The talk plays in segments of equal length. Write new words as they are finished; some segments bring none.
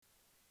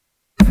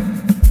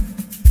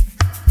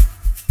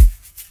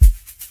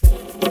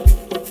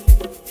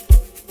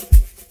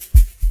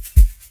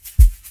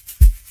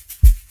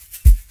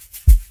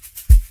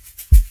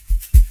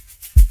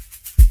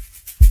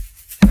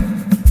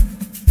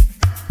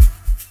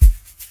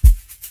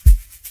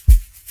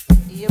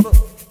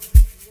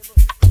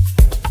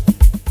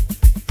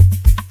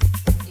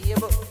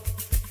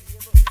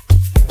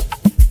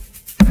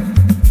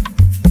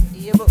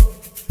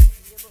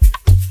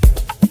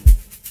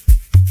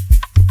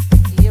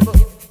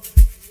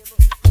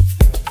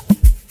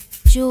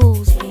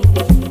Jules,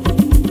 baby.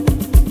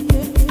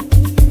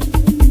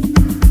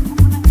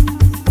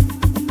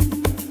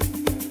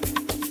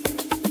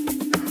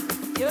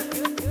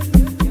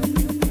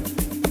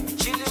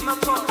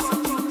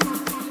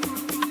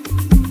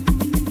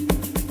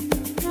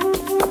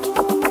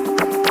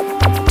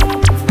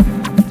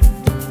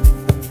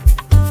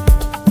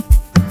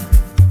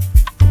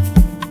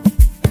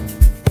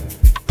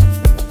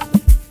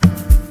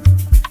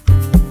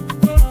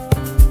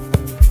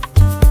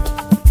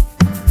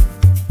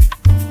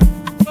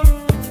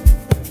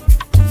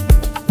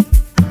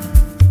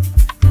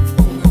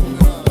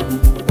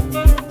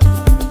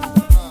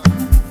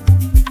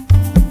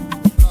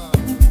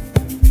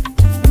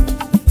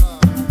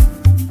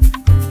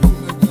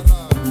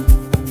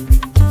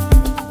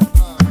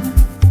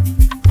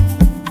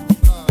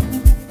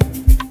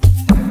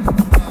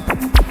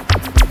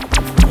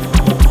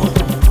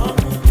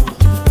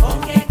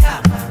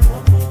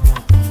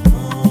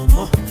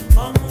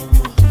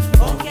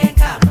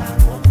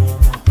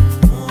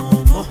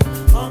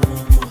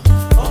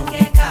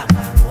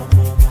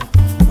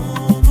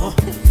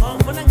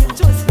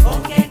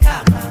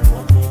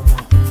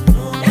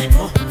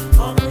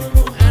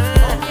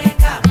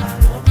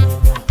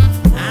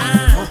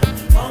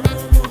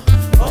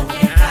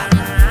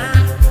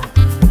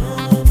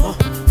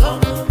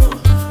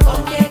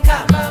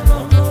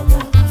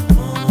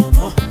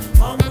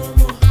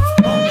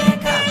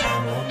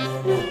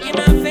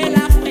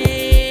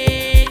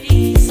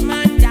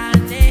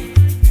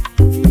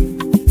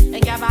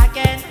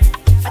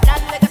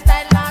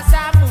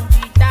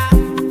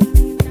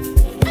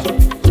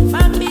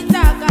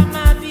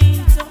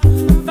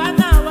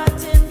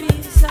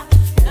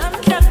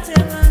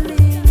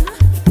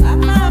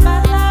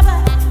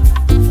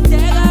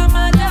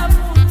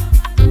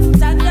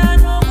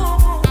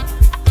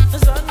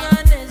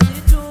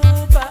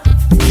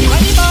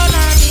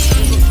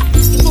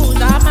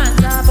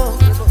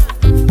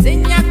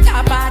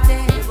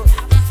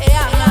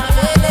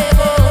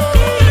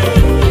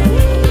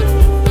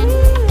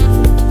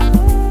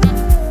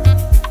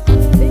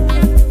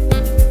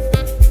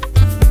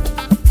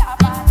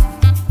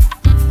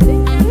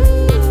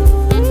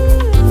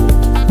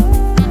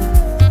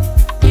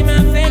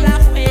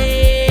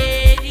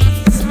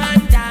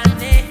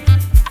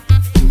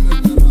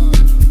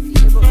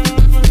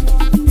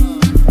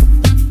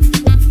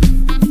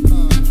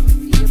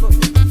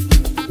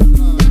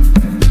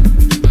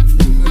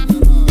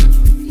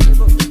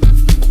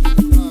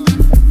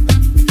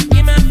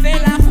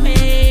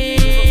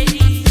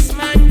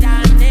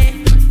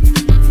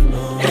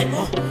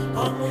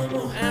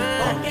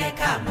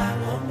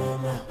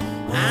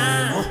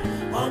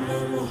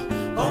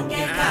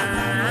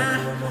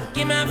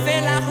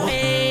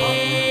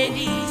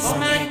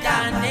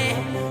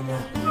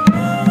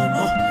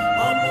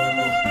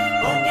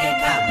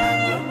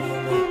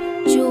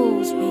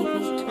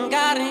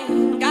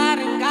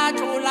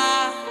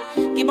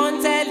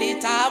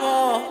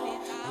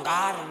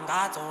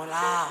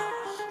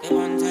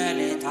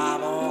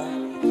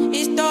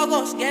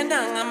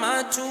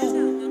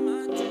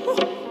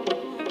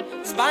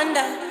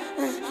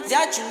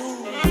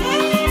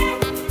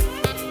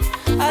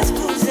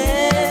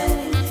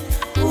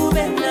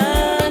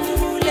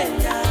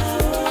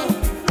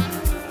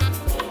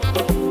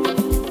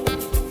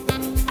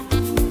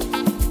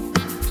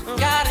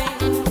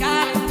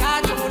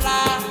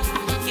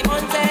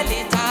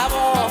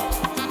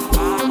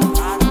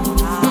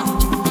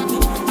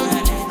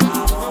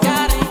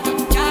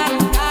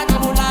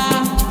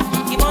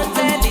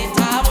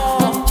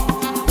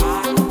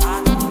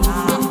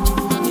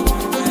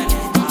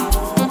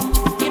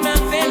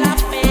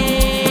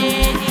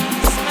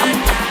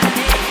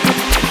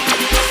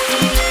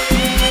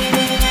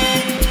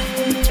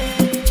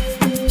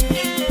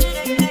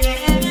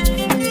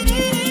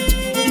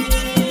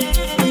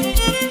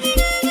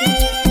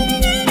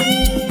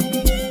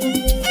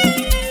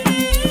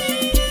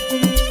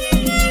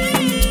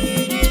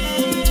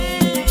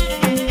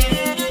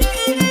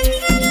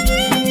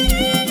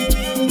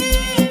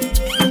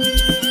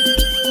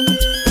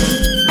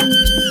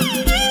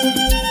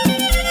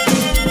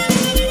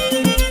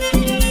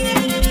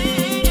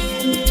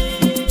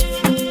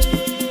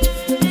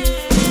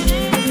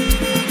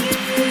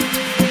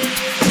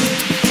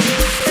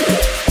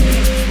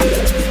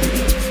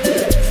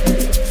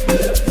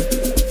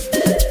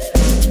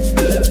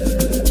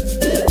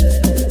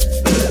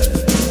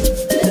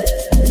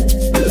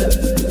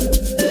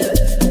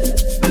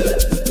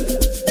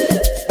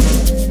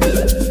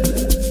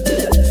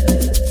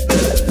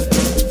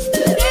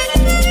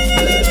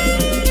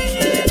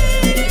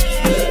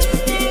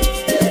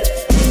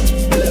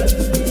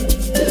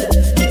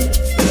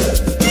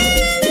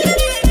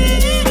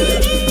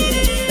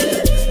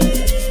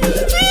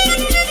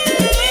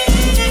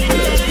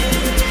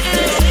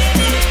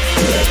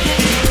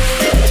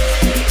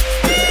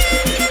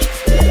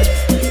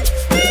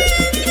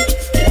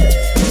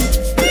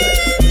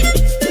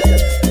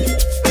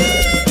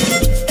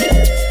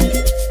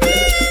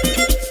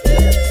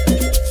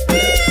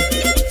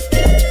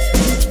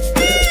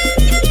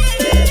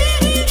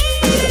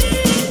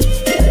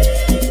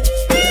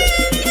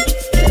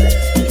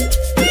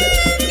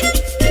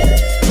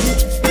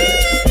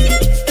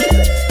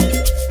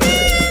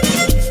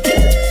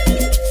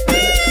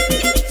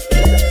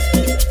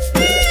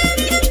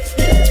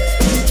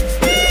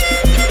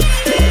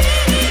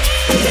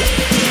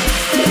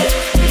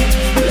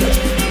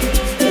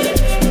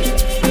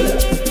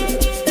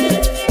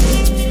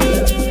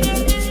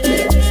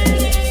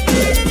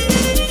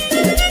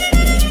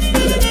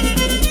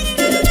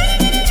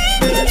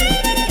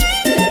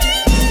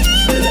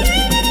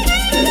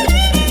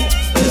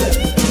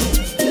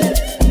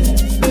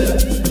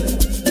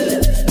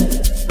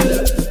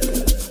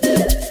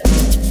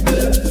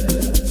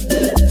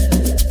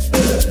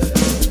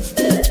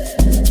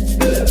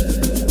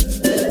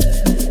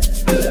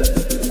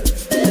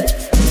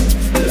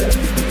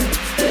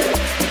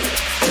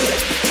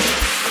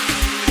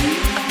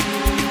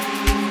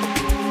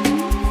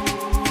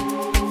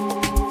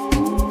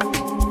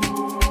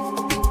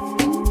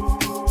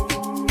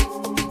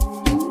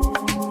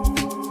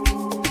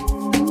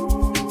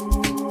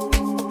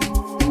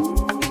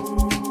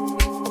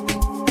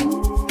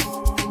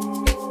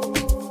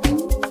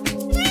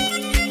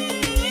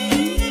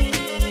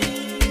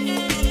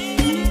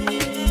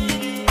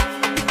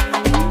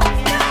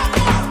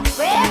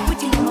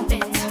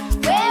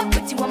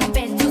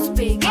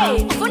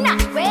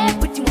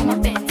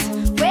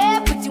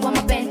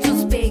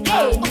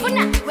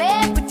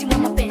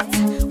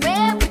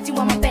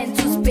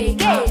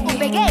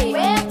 Spaghetti,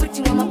 where put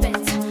you on my bed?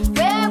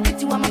 Where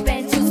put you on my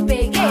bed? To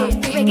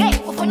spaghetti, spaghetti,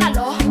 ufuna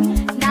lo,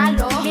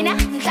 nalo, mina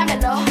mhlambe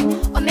lo,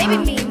 or maybe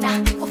mina,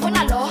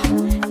 ufuna lo,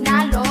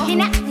 nalo,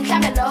 mina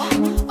mhlambe lo,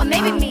 or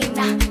maybe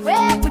mina.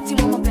 Where put you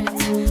on my bed?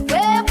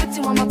 Where put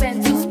you on my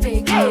bed? To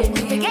spaghetti,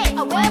 spaghetti,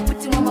 where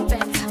put you on my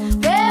bed?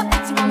 Where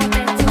put you on my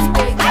bed? To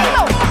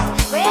spaghetti,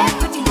 where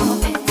put you on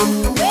my bed?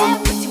 Where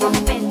put you on my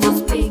bed? To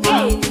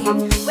spaghetti,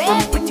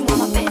 where put you on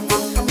my bed?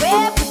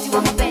 Where put you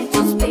on my bed? To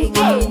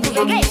spaghetti,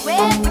 spaghetti,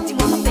 where put you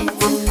on my bed?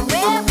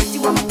 Where put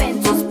you on my bed?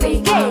 To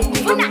spaghetti,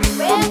 una,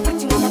 where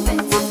put you on my bed?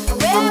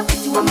 Where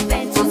put you on my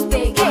bed? To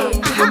spaghetti,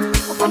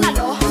 ufuna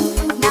lo,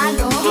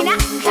 nalo, mina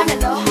mhlambe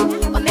lo,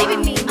 or maybe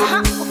me,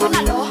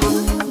 ufuna lo,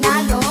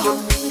 nalo,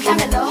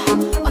 mhlambe lo,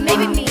 or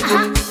maybe me,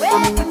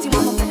 where put you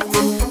on my bed?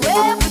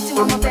 Where put you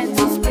on my bed?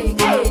 To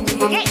spaghetti,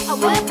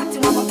 where put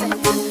you on my bed?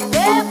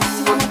 Where put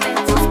you on my bed?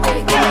 To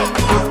spaghetti,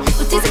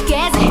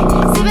 utizigeze,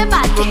 sibe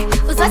bade,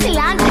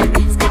 uzasilanda,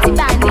 skati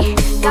bani,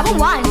 ngabo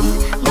 1,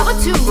 ngabo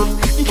 2,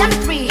 mhlambe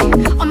 3,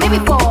 or maybe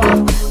 4,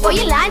 for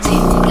you lunch,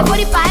 get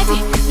 45,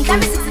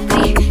 mhlambe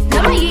 63,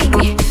 noma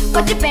yini,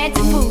 got the band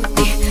to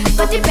booty,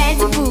 got the band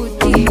to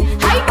booty,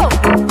 hayibo,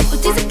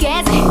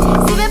 utizigeze,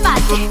 sibe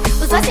bade,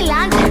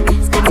 uzasilanda,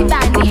 skati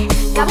bani,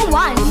 ngabo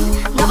 1,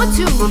 ngabo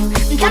 2,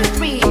 mhlambe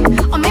 3,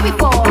 or maybe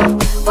 4,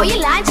 for you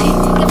lunch,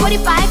 get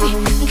 45,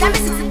 mhlambe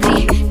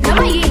 63,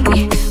 noma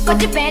yini, got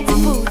the band to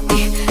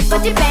booty,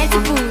 got the band to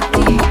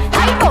booty,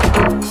 hayibo.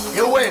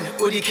 You win,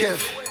 Udi Kev.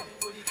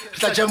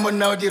 Tajamon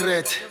now the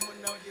red.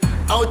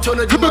 I'll turn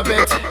it in my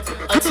bed.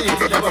 Until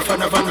never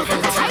fun of a pet.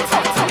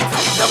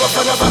 Never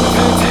fun of a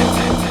pet.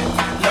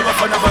 Never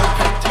fun of a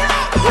pet.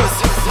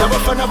 Never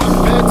fun of a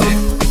pet.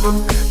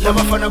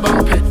 Never fun of a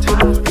pet.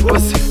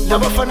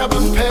 Never fun of a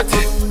pet.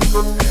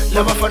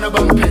 Never fun of a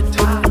pet.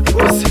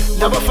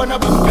 Never fun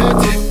of a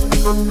pet.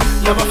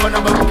 Never fun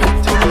of a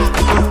pet.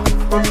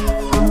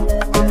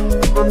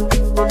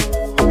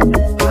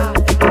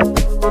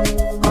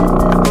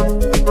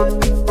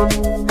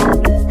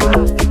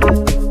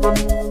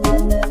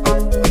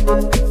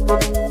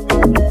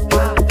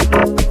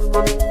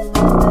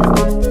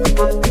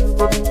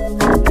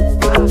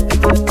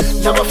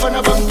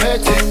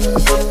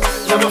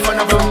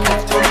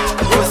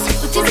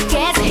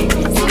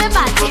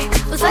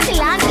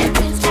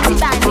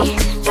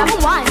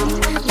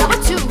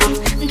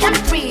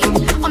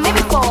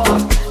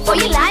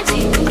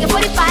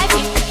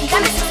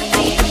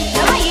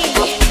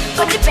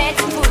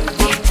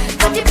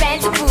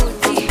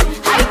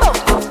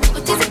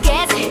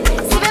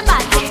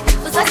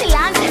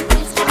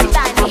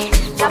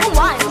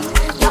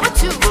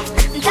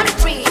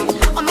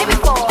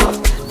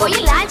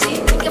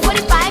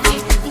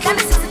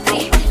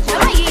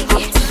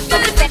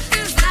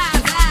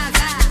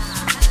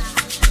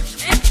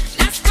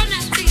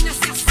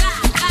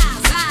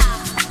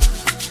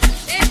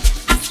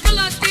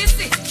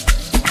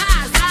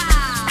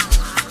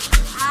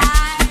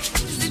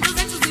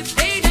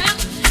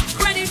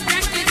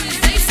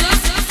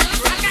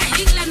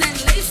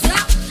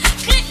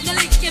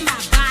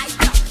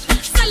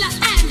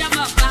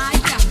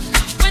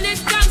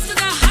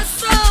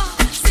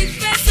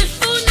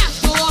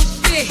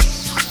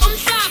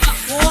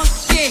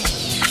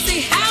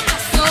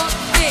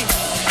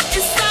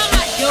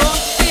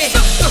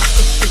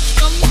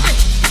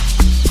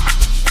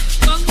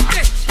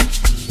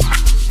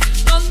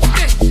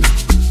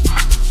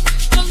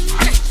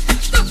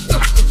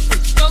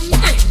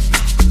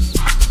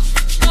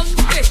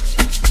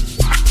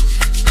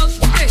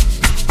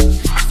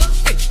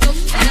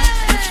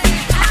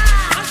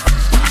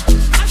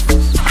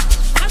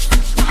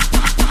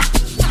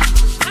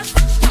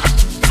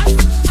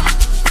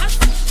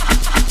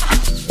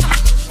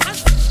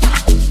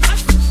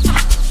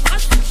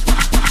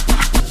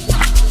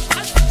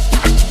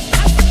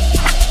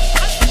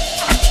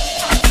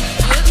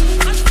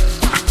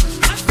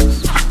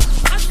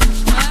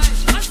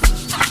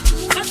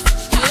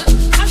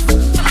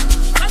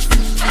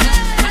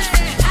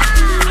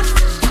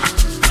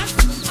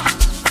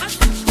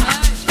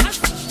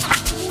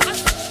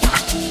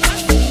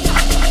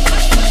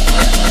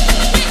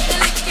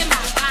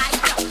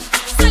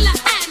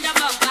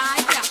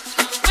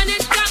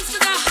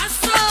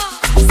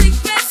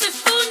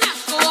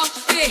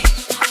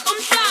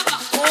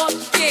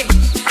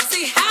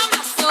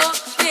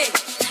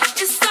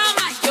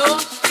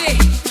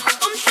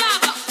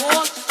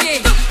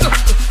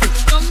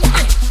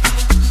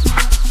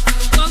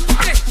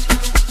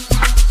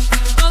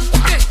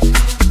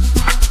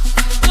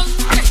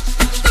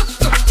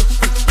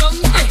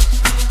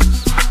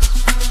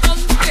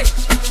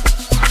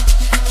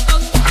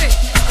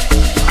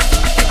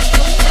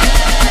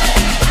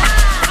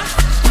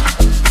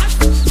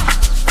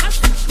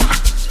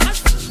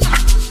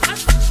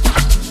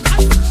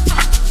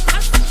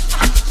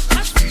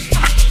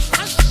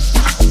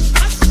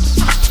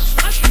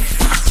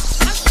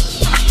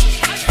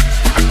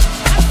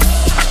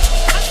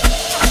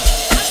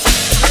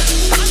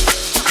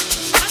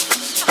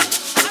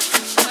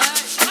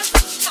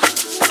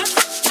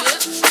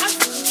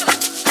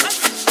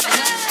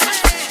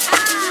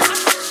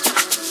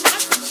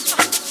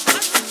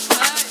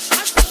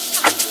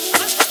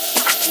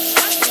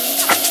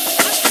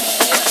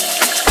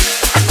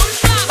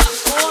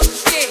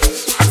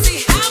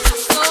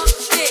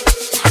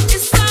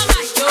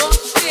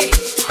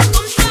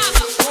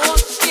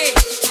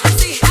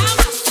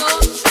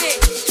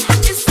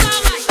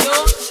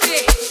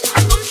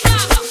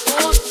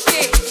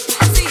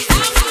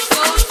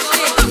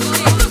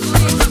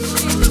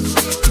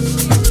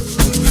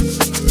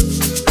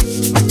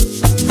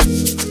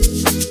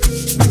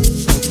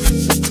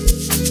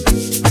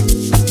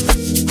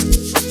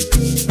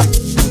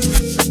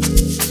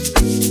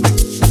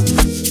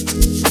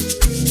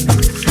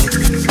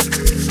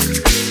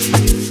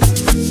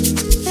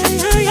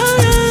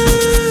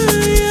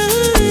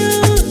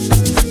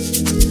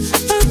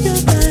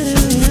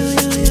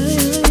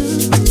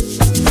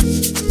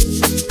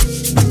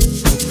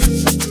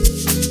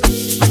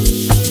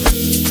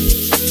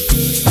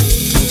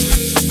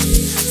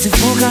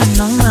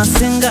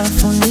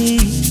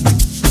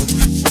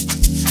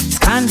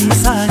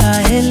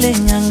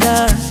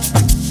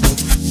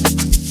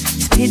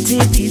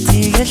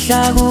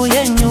 yehla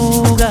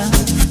kuyenyuka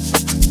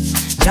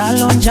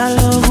njalo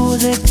njalo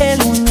kuze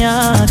phela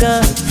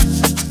unyaka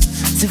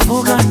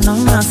sivuka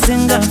noma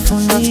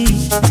singafuni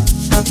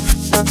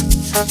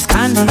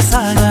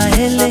sikhandisaka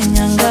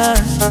elenyanga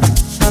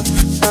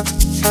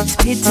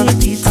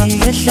siphithiphithi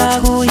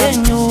yehla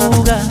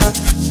kuyenyuka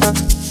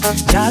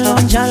njalo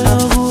njalo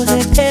kuze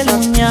phela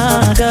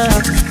unyaka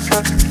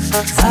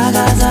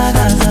zaga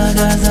zaga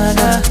zaga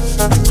zaga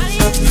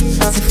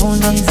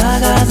sifuni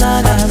zaga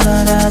zaga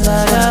zaga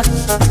zaga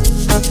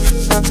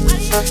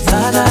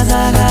zaga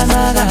zaga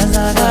zaga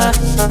zaga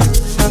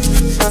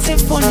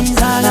sifuni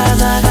zaga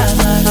zaga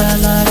zaga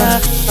zaga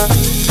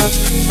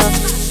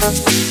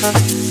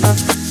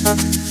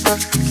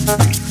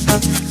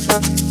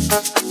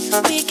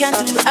we can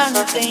do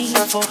anything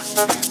for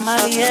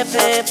Maria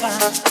Pepa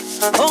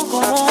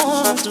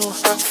Ongomuntu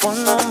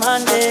Funo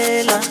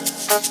Mandela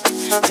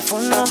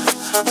Funo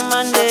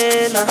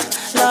Mandela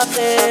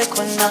Lape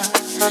kona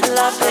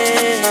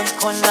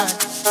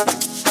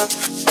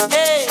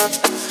Hey,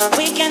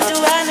 we can do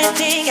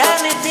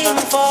anything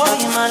for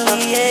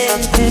Maria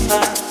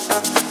Pepa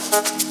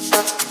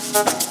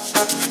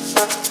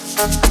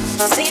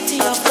City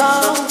of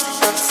gold,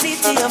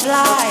 city of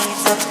light,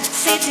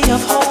 city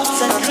of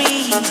hopes and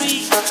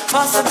dreams,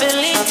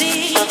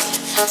 possibilities.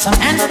 Some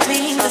end up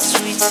in the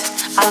streets,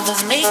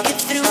 others make it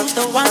through,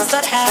 the ones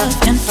that have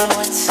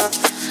influence.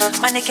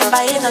 Money can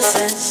buy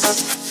innocence,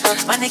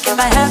 money can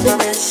buy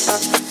happiness,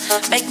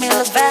 make me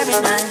look very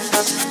nice.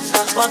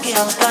 Walking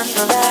on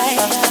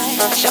candlelight,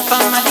 shop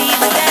on my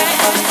diva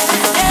dance.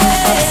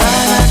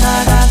 Zaga,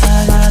 zaga,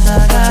 zaga,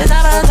 zaga,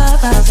 zaga,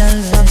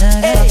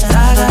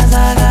 zaga,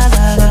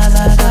 zaga,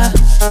 zaga.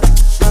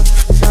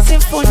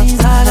 Symphony,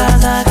 zaga,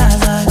 zaga,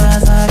 zaga,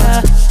 zaga.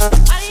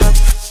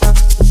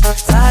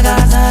 Zaga,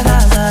 zaga,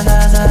 zaga,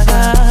 zaga.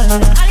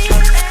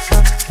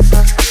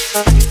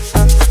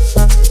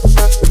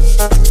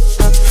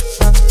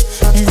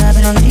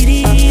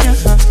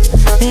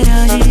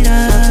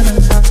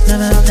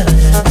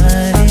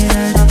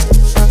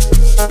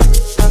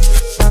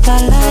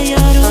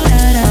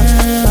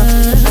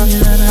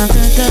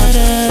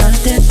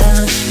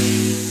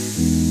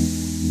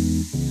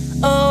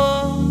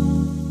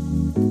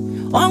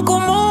 Wonke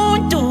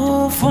umuntu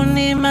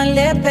ufuna imali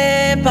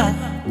ephepha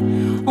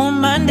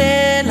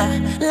uMandela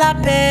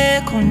laphe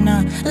khona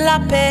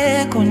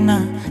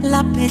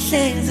laphe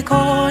hlezi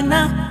khona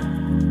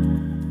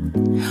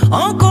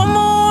wonke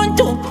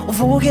umuntu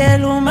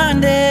uvukela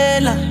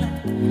uMandela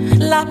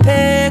laphe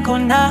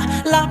khona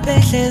laphe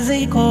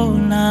hlezi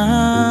khona.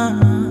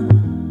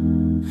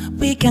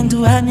 We can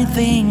do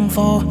anything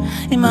for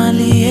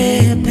imali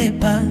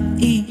ephepha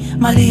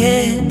imali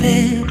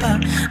ephepha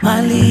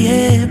mali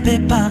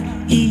ephepha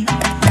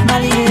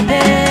imali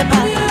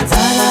ephepha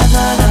zaga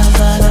zaga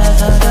zaga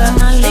zaga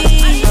mali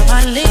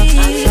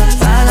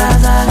zaga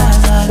zaga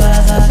zaga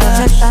zaga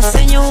esta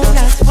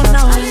señora es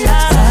una olla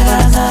zaga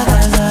zaga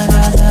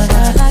zaga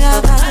zaga zaga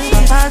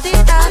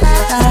patita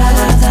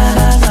zaga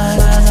zaga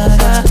zaga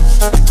zaga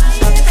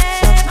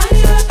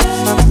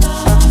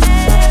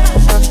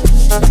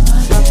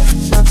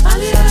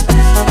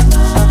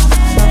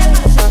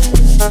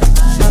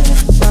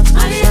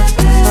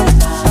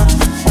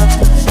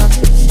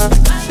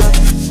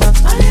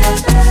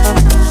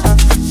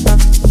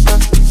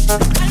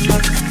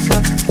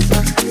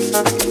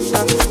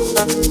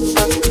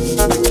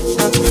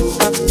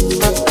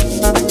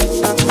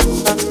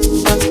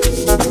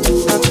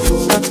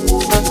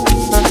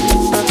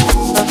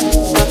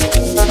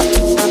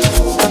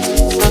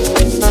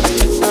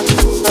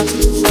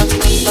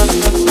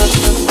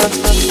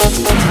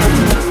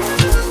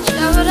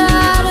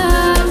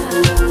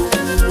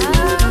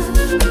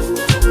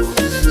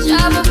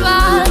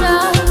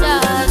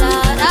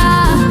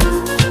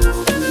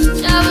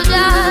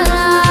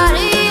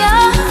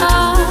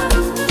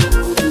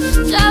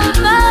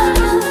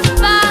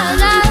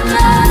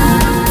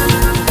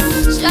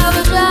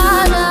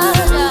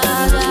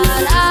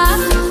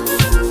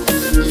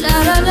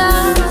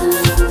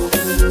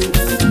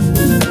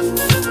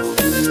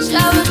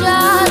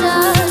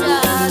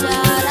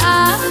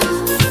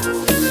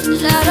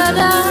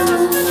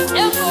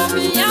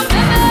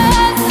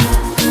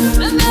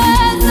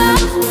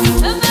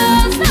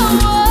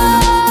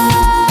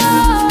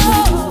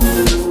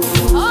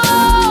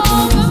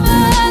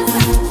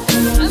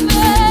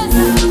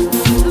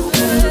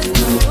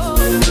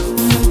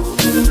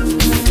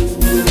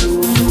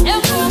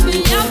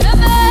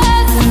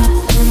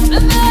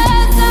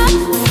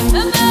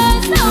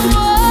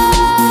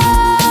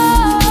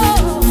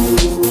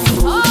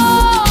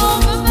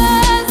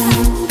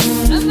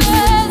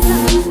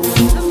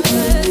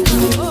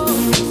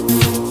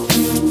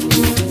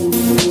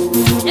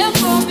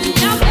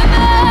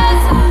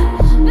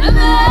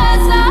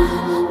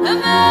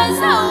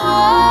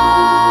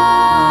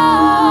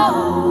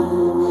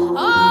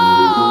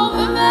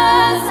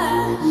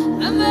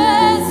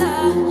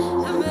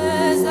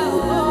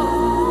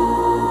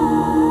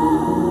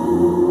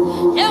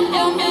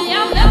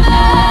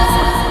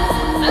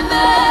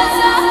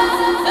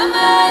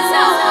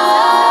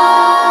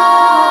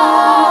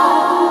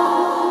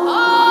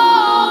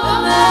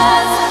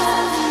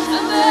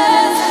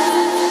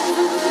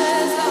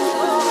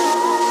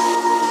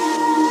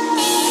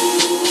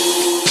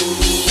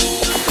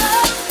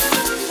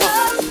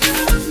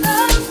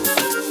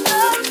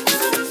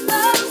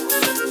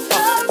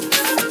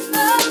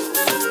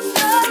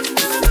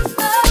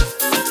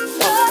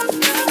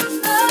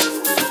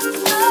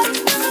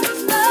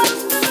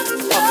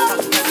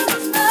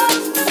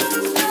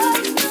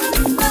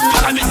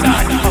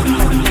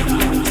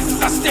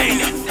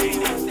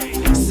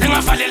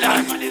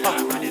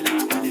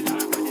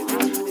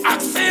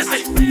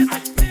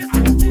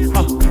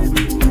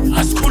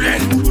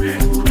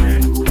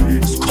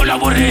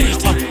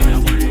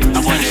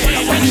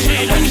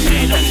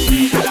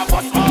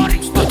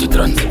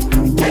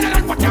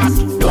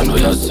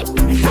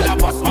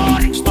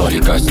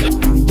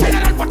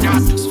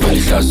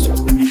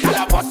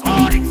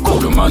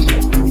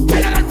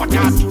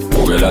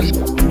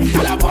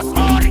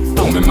Bugelan,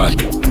 Tome mal.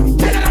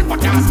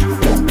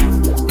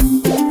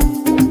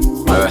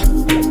 Mueve,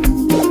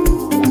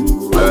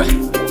 mueve,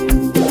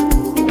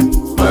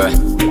 mueve,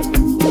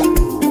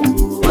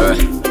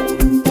 mueve,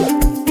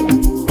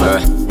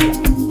 mueve,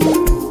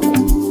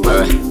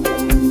 mueve,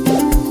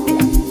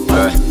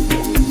 mueve.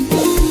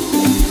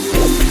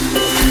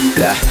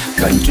 La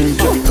kanjun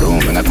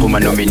room, ngaphuma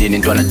nominini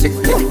ntwana tick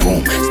tick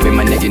boom. Spend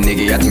my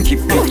nigga, I can keep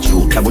it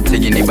true. Double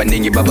taking it,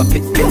 nigga, baba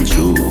pick and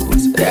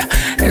choose. Yeah,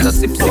 as I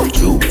sip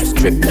juice,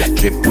 drip,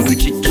 drip, we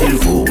chill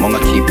fool. Mama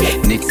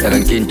keep nicks, I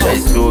can kincha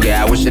so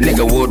yeah. I wish a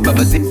nigga would,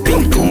 baba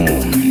zipping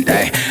boom.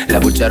 Die, la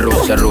bucha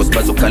rose,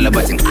 bazooka la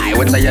batting. Aye,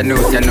 what ya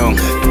know, ya know.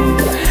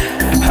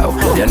 How,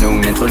 ya know,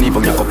 nentoni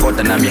pong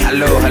yakokota nami.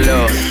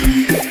 Hello.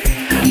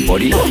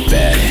 Body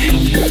bag,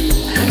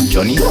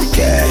 Johnny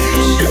Cash.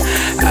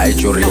 I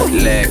to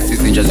relax, this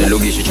ninja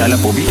zelogi shichala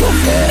bobi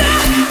cash.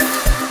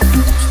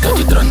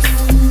 Stati trans,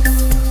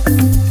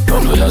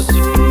 dono yazi,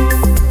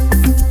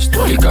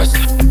 stoli gas,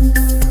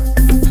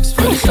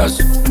 sveli sas,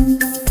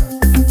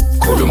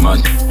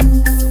 koluman,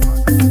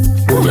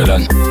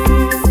 bugelan,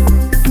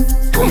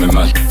 tome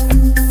mal.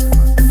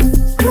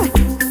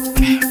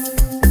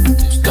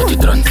 Stati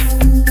trans,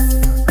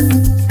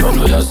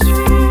 dono yazi,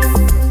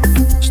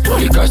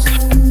 stoli gas,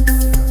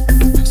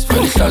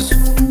 sveli sas,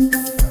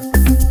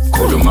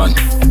 koluman,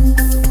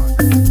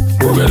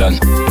 bugelan,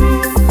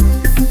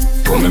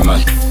 tome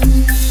mal.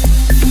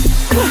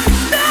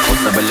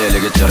 Osabalele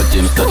ke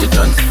charging stati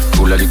trans,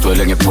 kula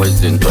litwele nge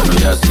poison tono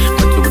yazi,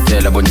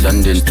 matukutela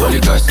bonjandini stoli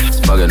gas,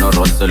 sipake no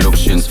rot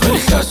selection sveli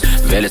sas,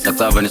 vele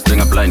satsava ni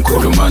string up line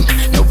koluman,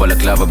 no bala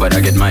clava but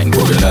I get mine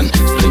bugelan,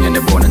 string in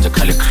the bone nje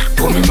khalik,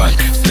 pumi mal,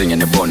 string in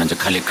the bone nje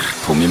khalik,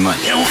 pumi mal.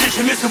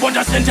 Ugijimisa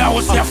ibonda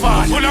sendawo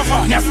siyafana,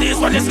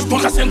 niyasizwa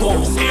lesisibonda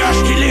sengozi,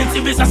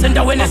 ilensi bisa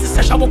sendaweni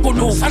esisesha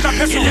bokuluka,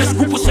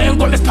 ilesigubhu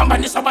senkomo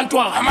esiphambanisa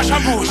abantwana,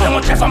 amashambushi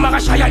njengotleva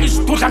makashaya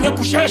isidudla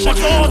ngekushesha,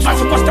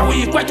 bathi uposta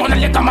uyikwetona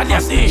legama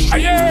liyasisha.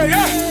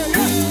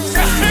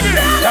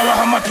 Lawa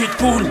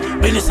hama-pitbull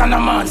belisana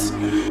amanzi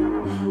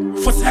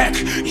futhek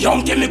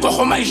yonke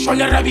imigorhoma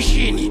ishone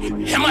erabishini,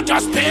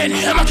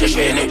 emadaspeni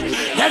emakhishini,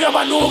 ngeke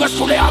baluka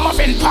sithule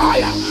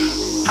ama-vampire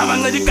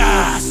abancela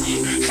igazi,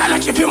 hlala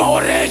khipha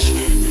ima-orange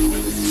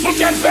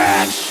fruit and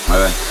veg.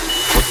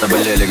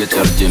 Osabalele ke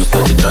charging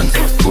stati trans,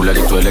 kula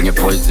litwele nge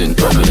poison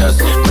tono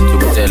yazi,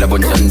 matukutela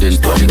bonjandini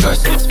stoli gas,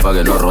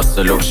 sipake no rot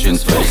selection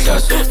sveli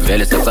sas,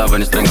 vele satsava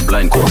ni string up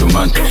line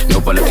koluman, no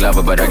bala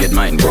clava but I get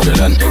mine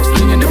bugelan,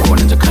 string in the bone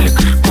nje khalik,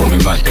 pumi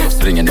mal,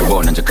 string in the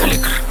bone nje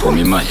khalik,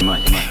 pumi mal.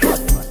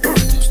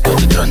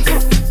 Stati trans,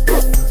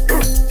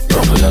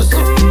 tono yazi,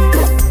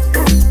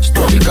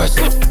 stoli gas,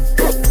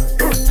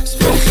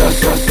 sveli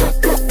sas,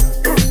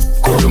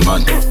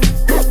 koluman,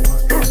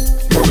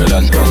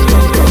 bugelan,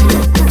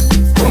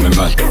 tome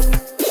mal.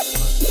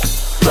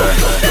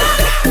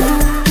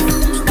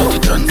 Stati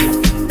trans,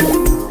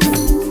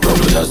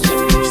 tono yazi,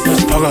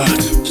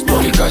 Phakathi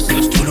stoli gas,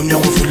 sithula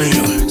umnyango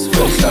uvuliwe,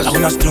 sveli sas,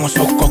 akunasidingo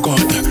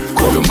sokukokota,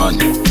 koluman,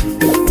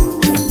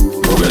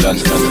 bugelan,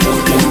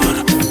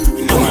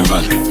 tome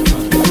mal.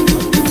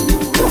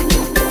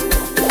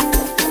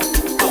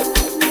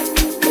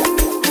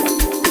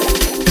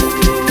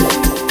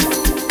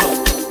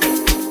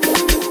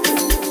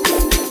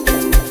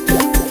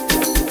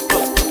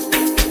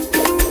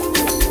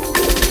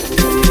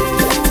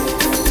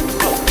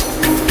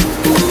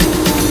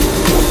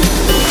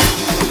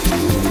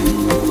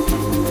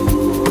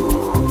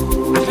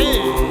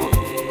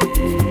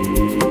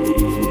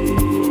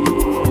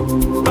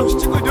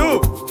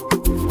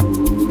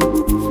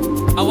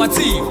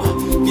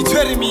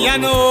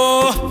 Amapiano.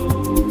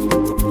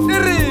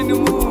 Nerenu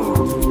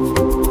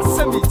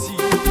Samiti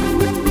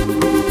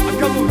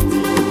Akamuti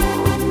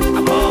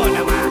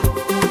Abona ma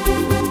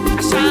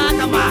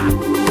Ashaka ma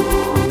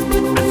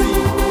Azi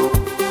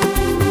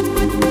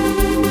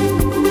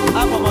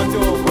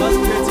Amamoto was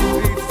getting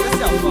great.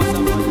 Sesi afuasa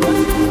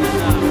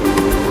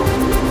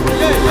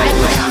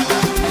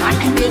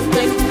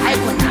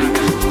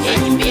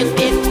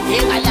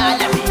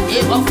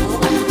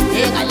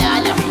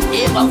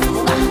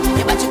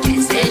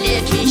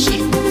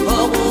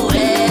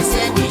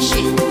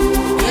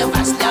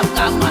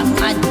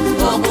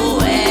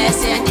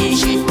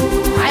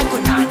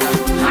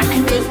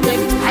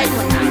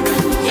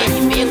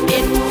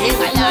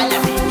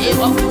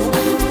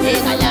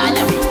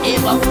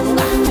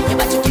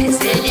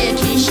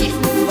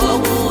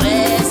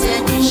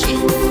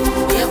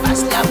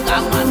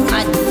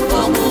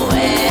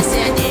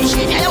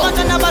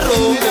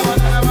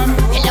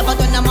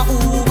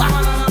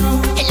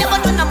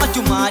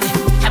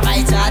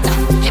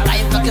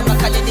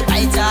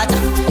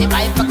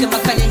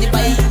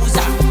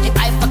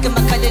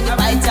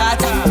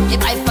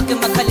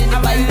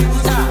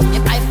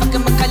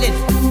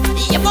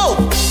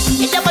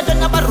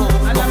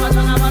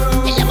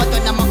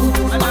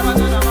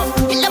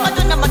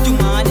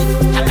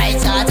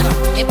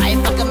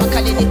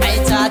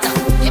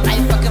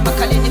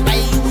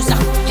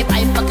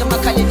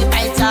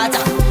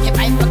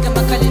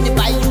Makalini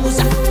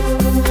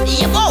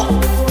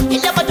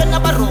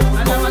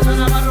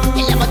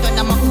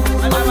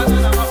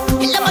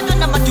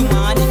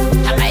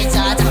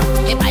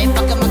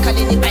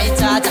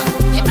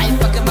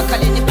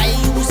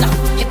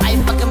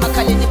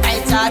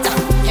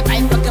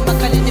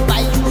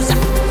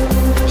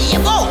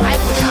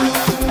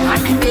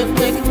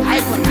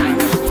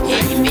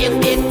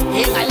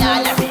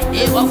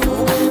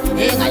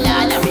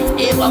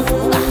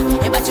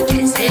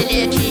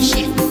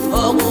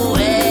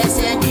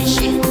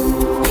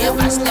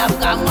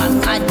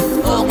kangwancane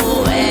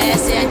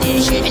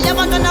okuwesendishe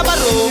elabantwana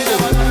barongo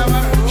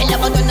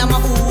elabantwana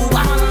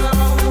makuba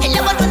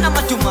elabantwana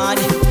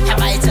madumane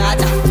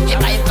ebayithatha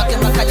ebayifaka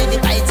emakhaleni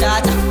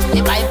bayithatha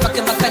ebayifaka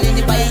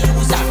emakhaleni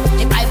bayiyuza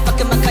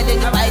ebayifaka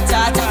emakhaleni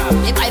bayithatha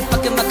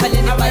ebayifaka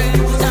emakhaleni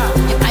bayiyuza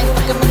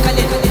ebayifaka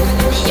emakhaleni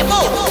yebo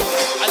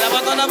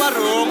alabantwana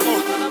barongo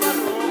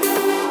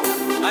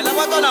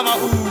alabantwana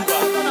mauba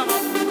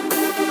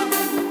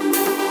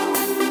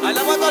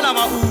alabantwana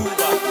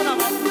mauba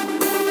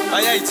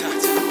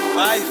bayayithatha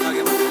bayifaka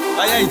emakhaleni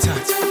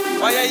bayayithatha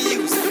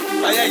bayayiyuza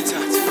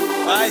bayayithatha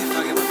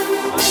bayifaka emakhaleni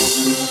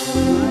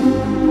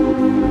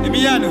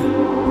Amapiano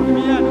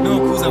no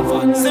kuza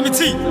mfana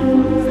Semithi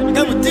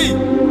kama ti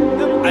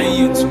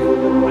ayenzu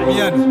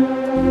Amapiano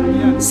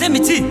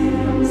Semithi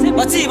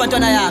bathi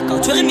bantwana yakho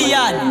uthwele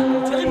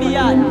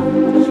imiyane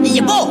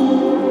yebo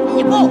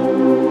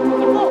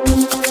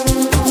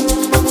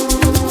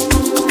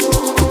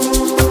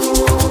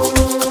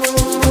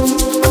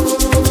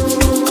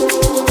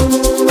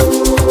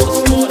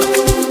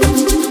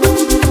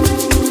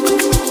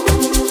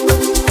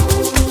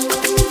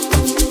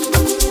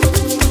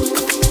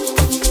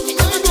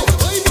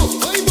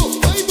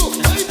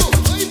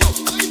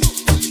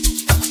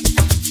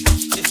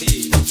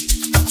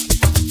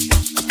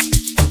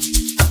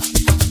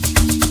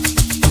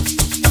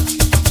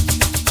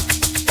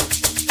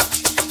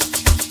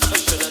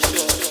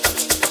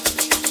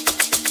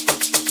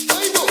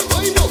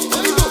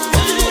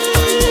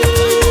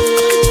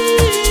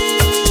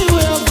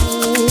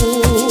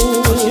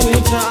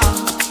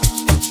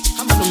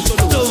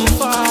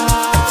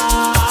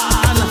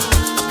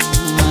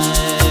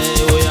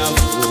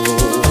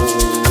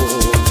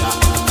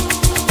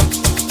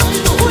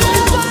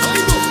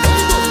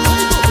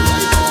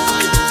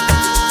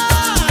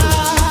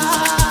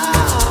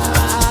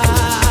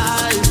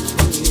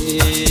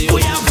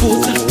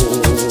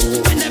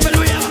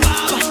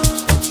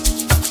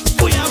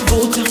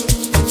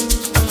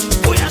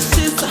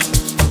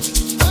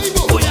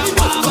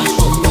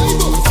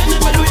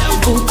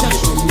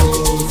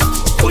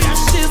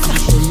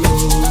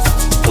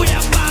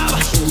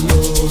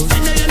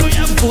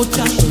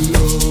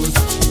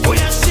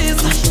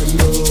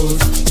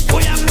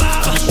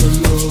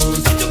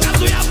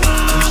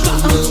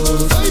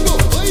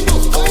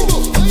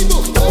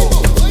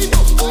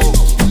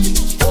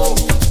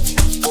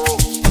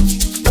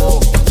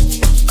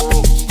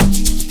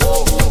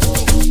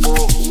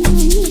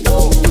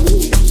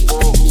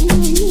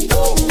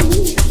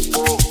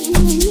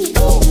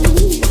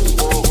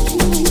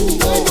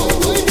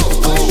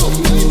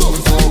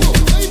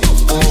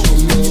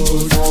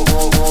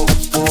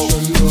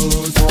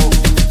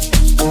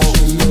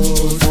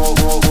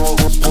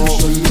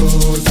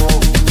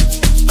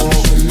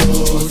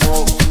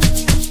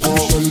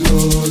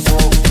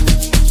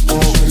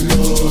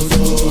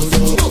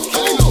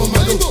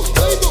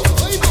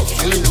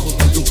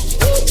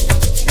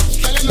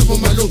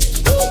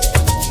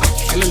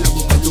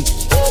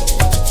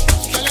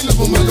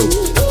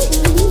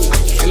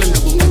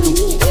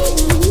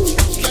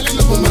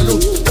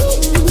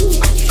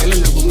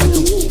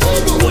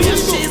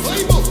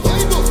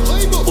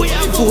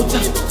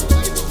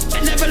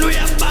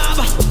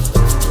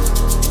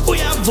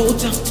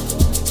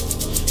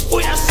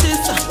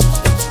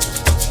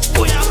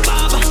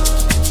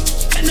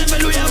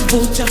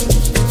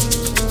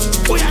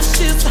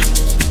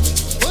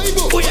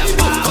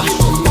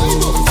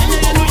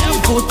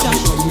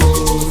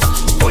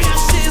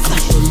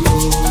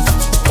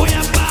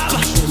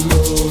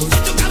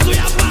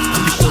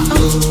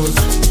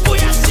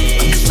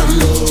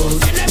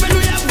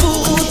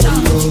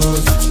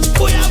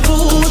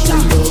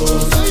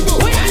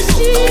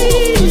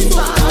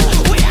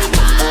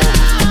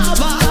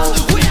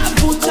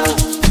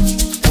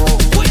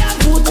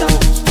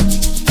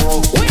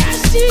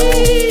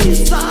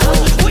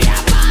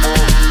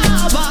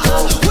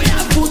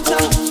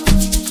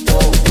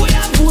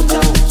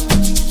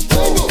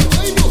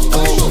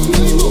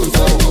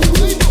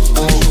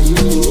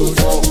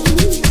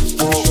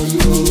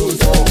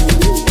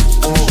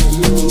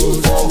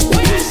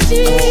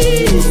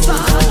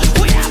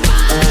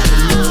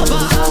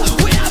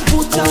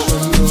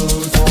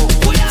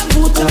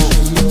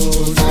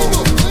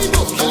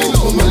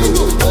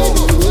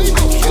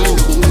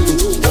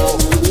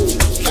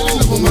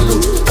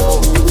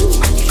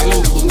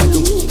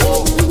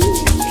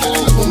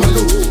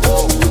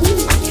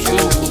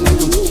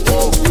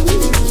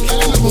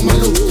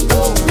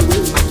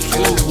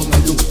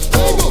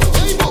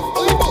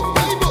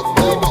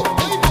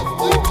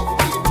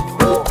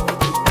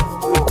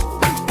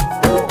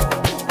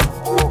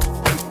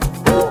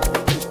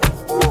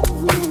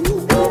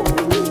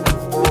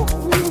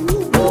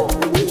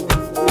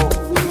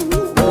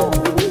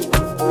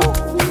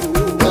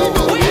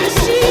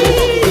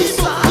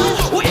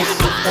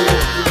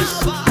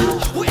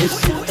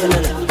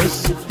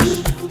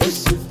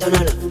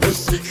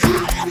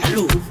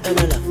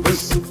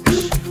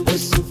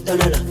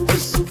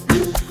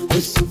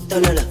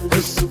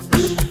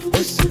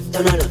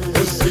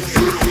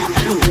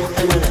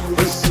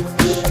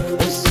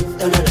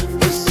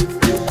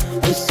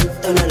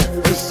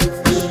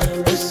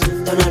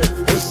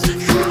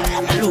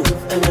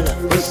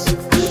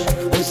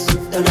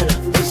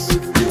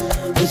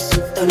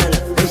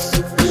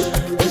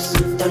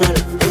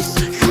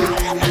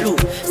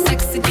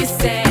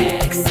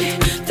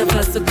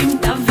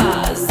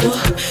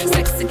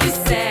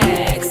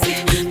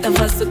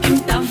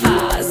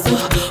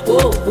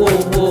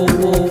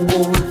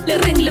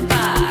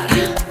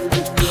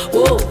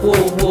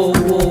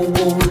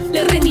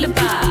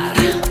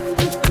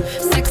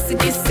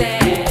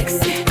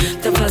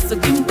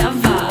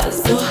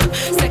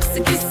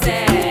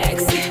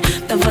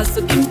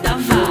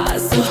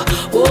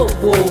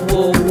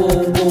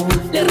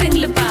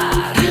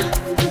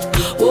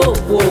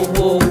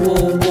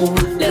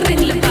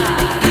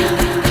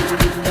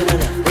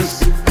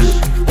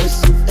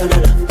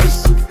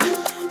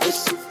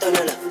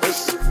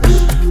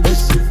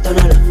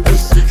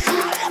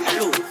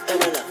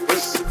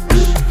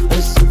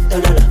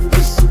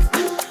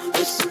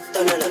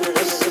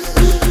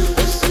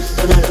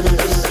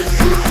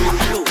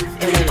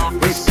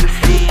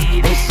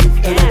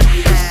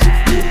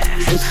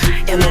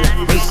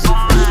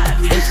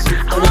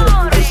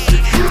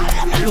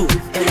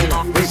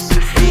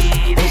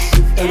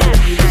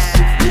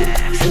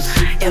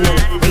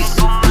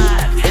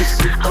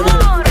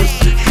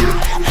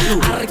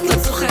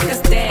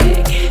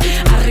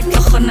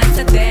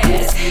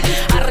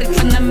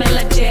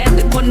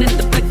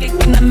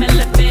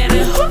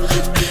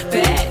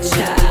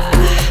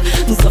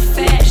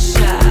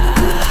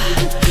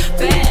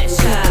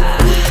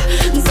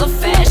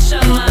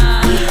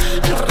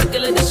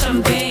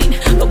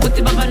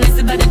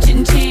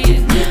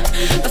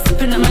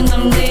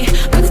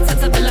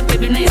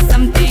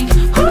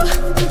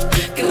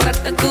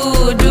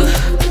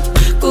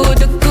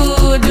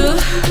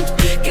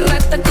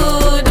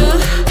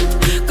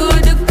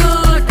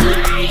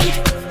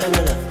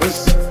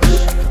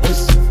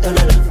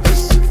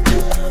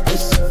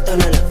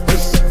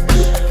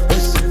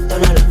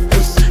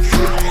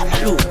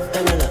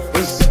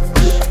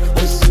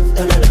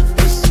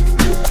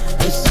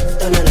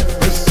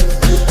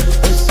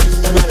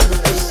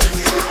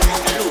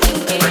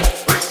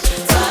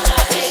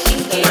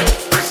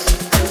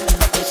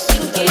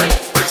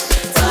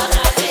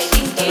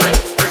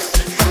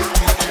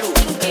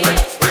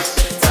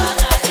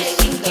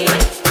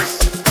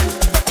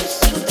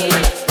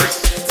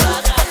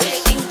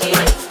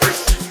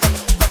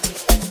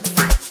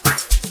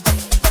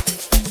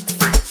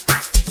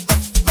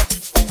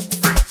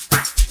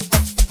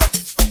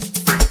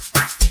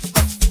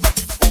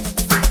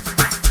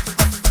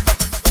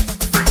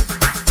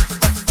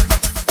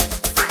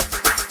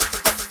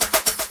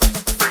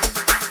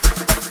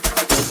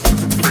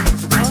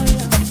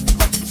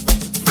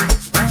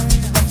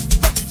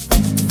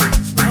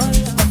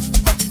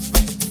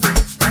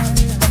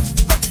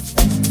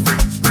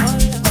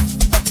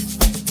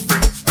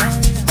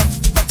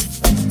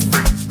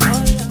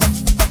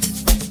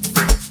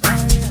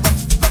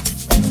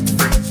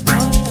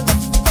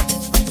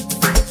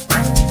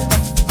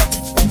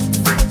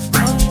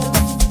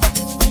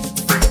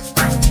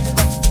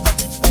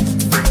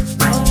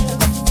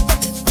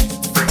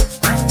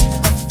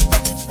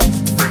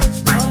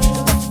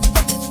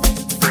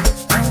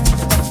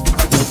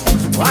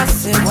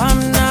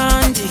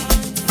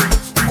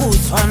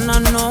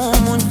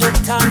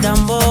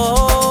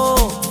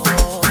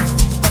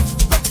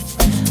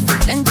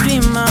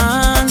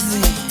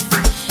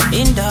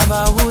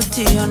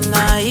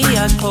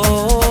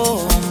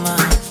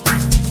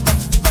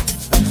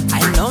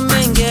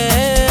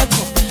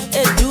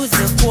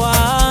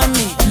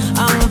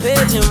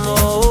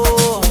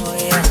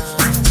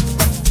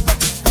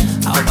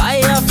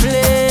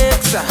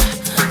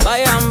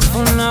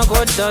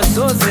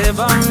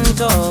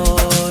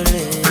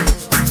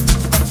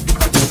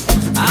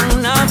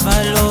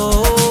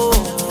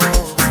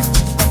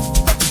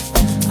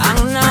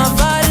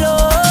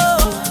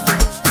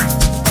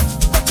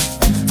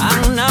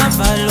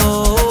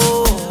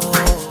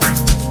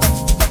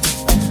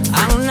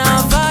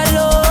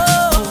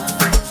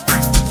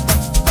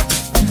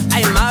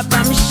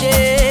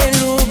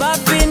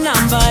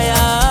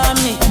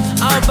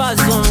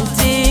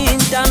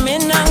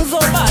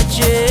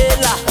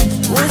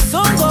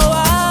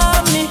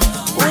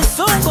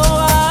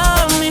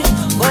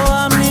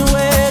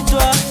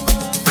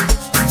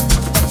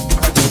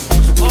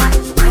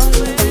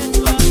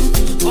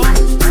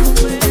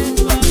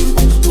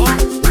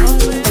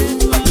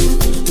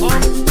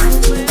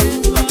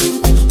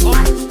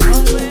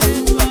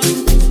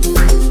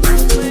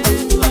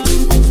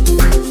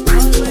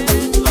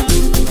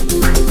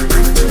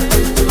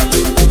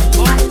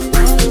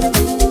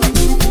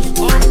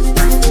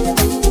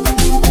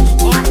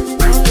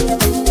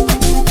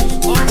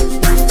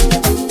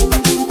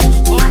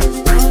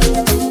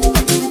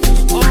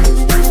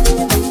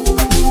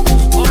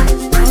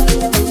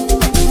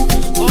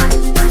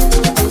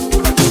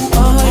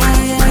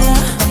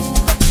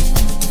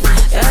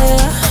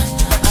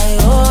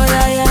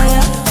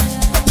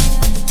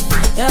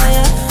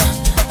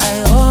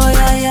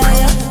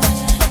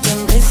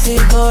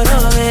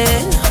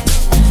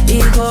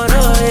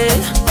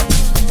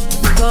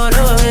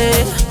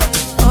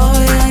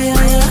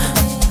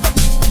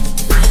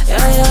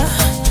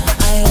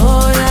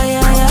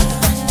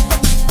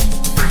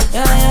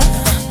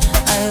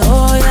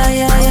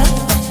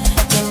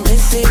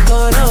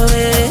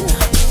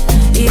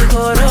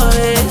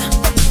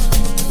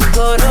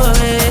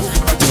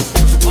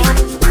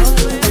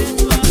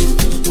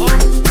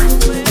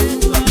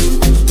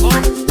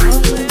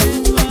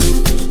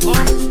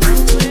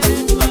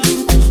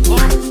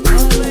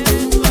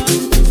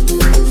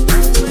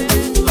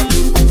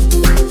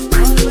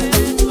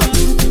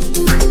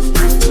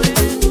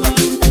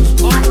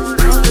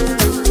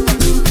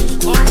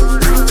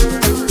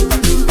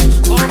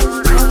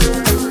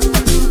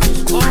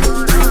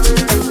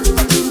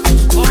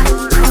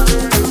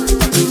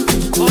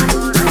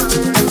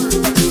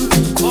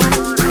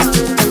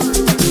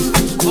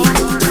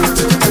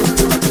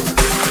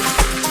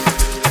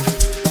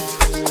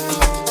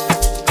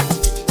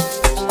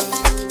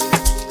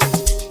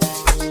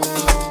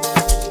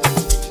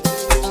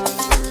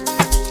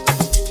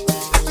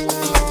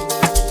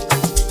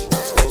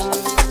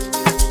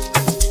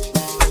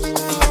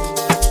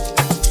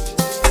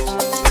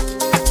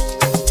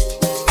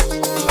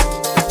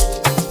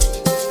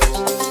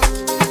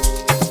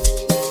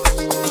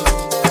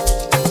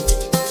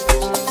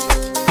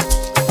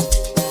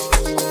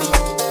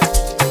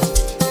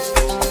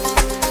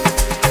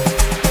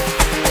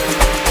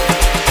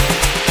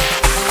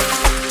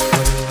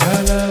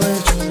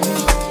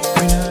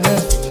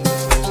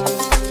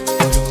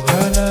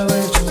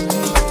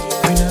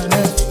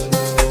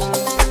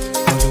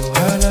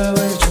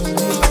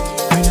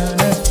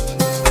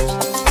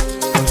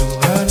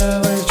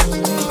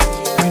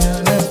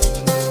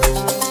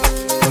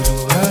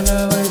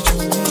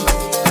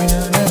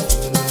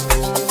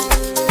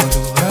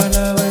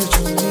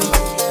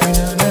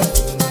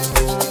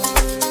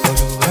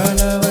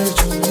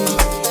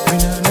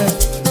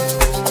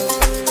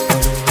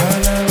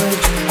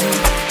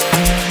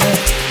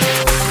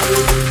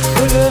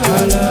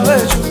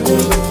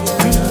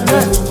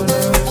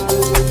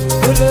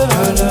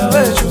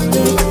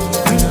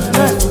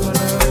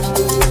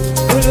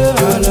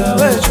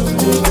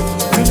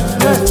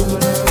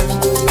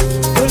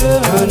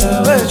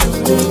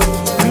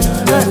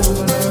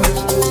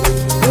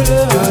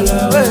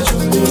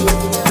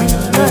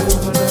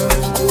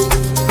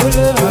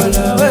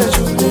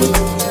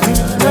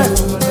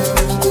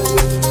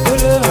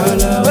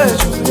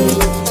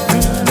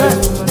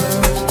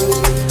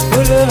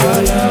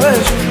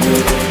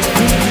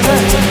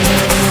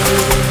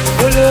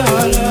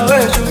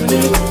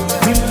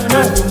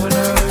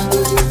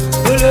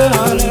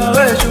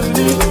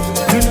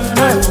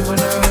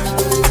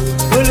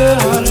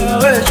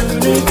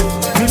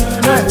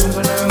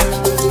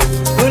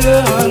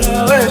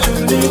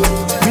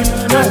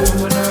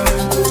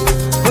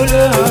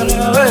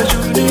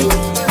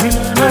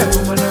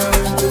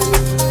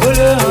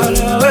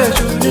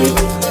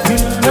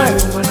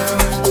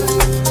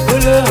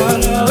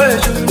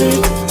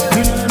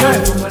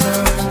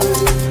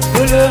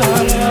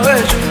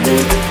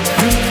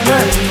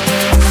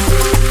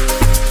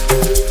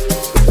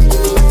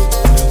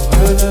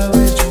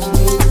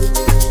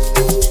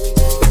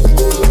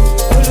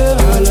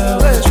Hala,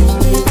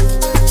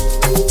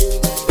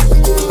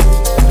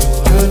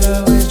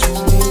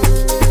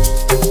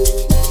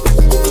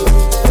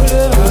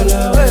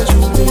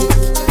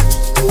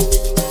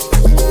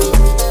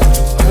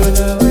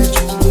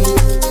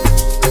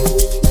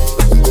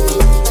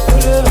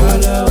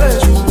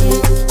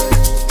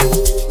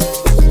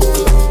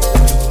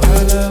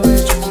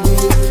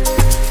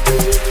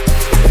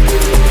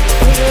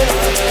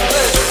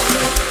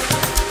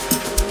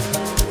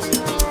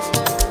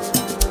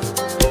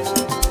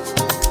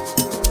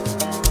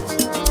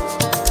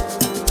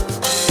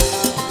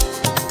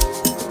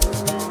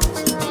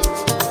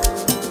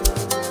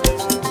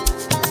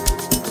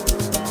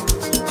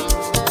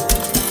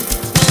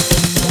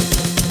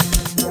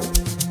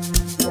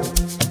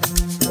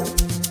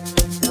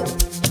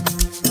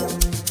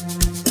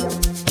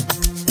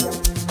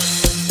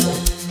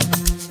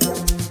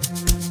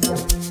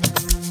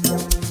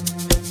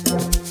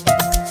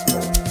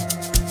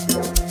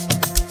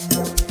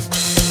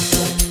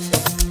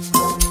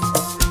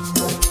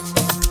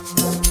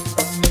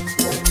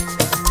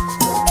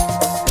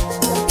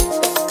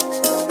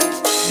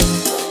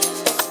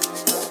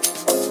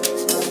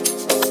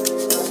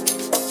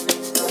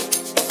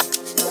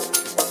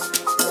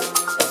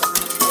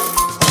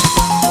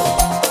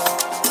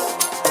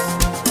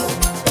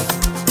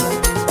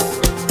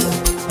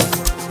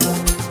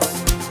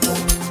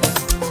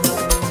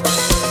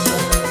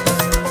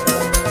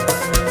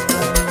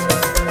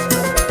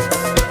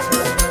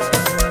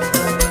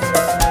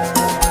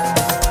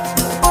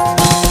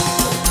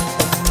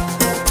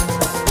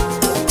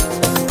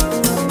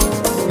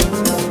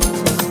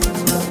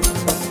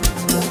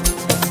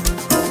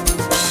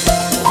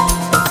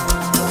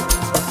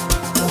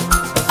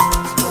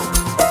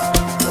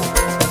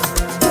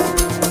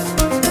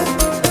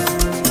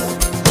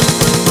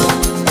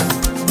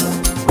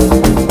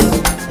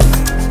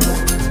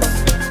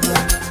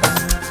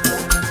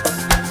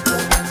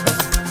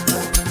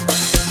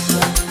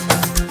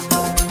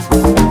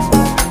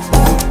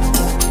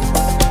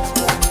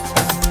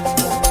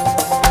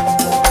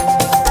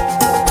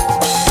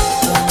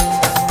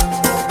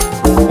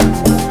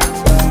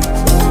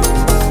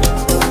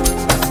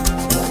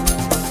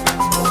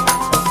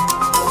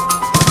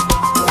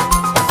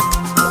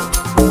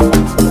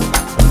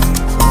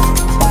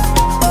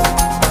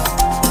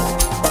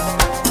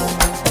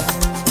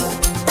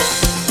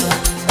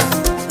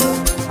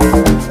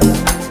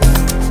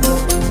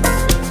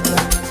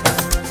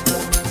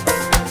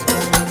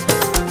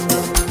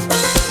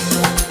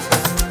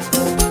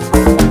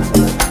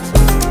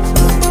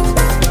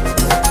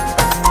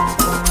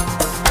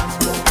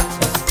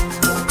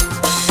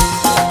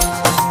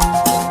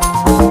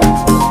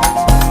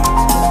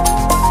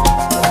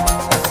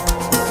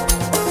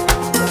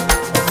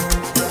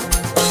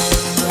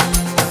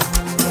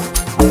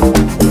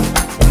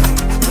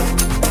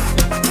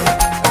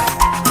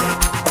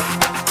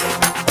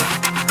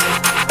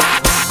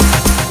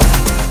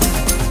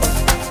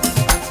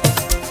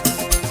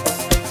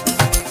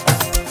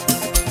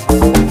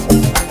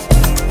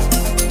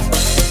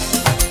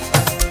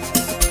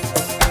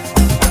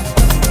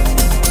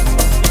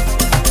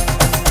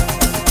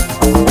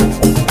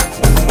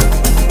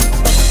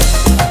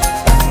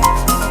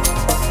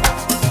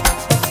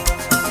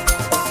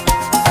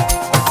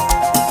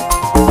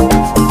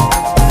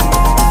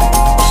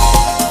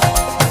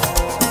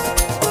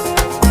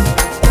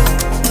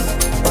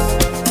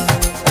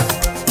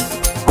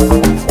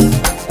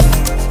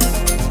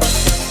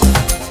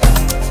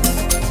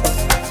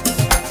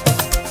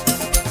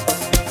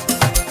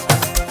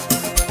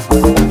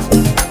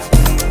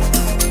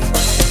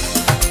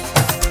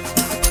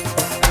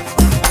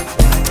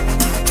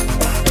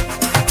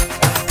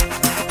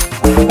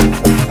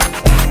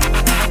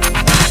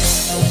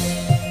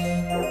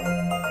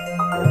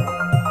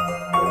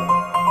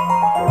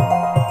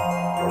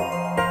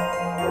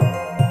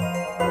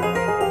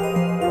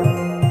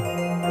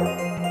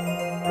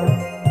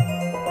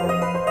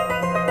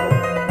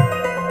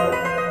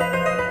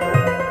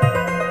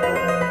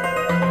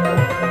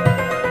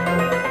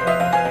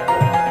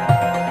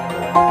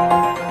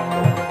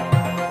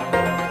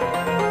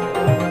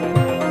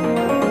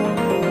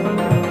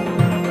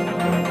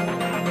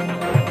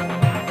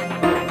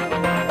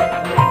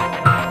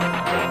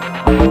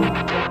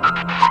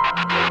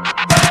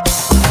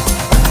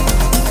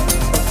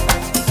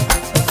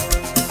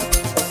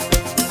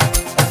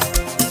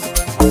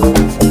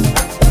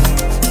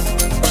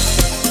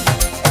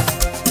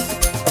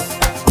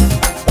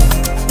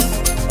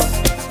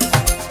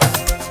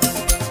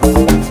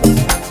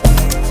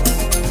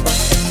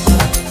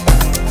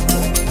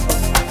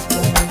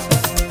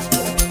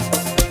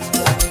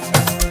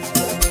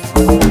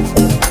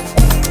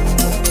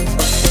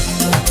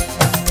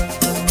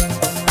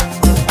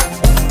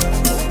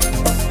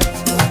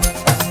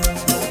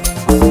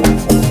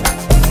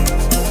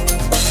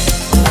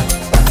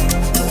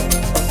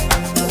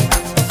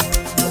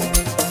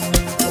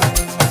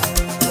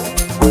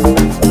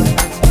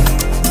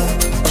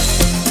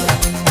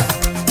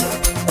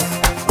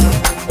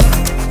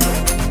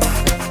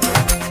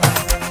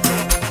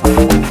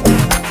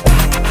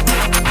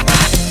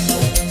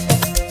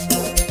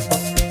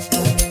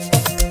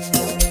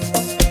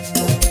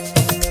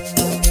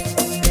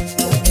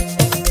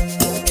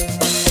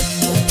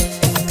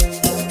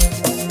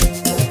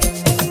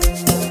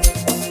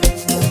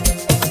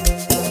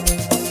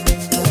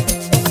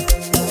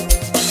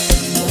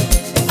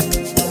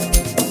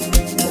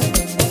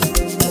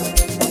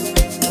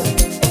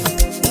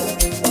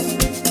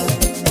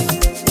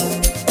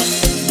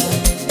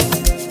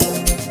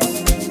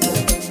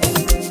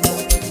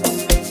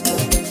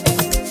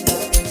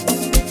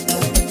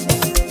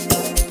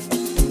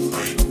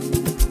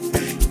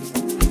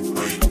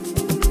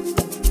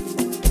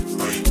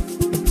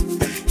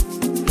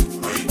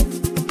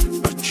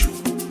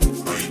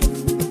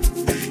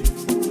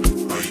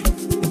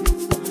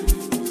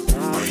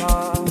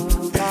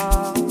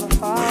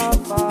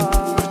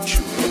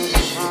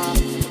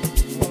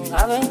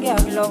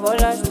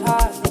 lobola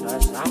sithandwa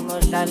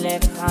samuhlala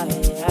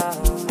ekhaya.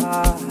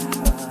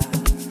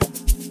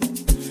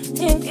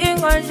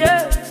 Inkinga nje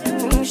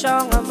ngisho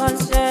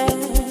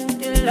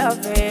ngamasenti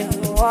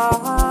lavewa.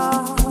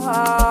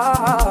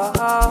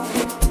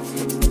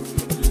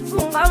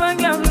 Ungabe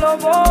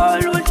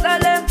ngiyamlobola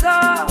uhlala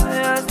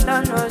ekhaya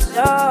sithandwa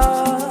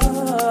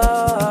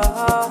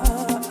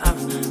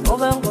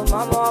ube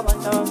ngumama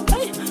wabantwana,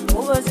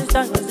 ube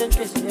sisithandwa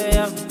senhliziyo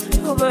yami,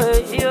 ube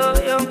yiyo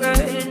yonke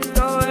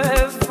into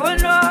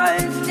efunwa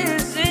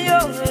inhliziyo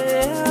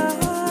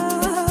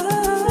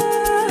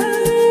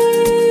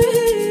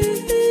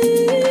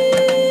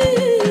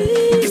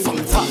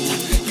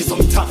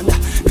ngizomthanda,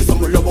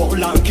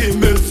 ngizomlobola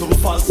ngimenze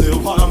umfazi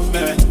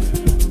wami.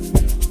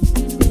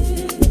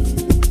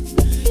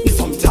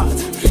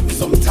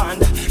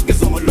 Ngizomthanda,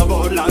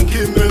 ngizomlobola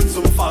ngimenze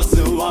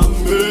umfazi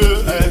wami.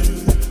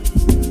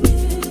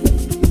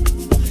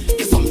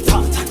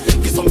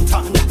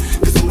 Ngizomthanda,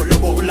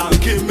 ngizomlobola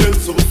ngimenze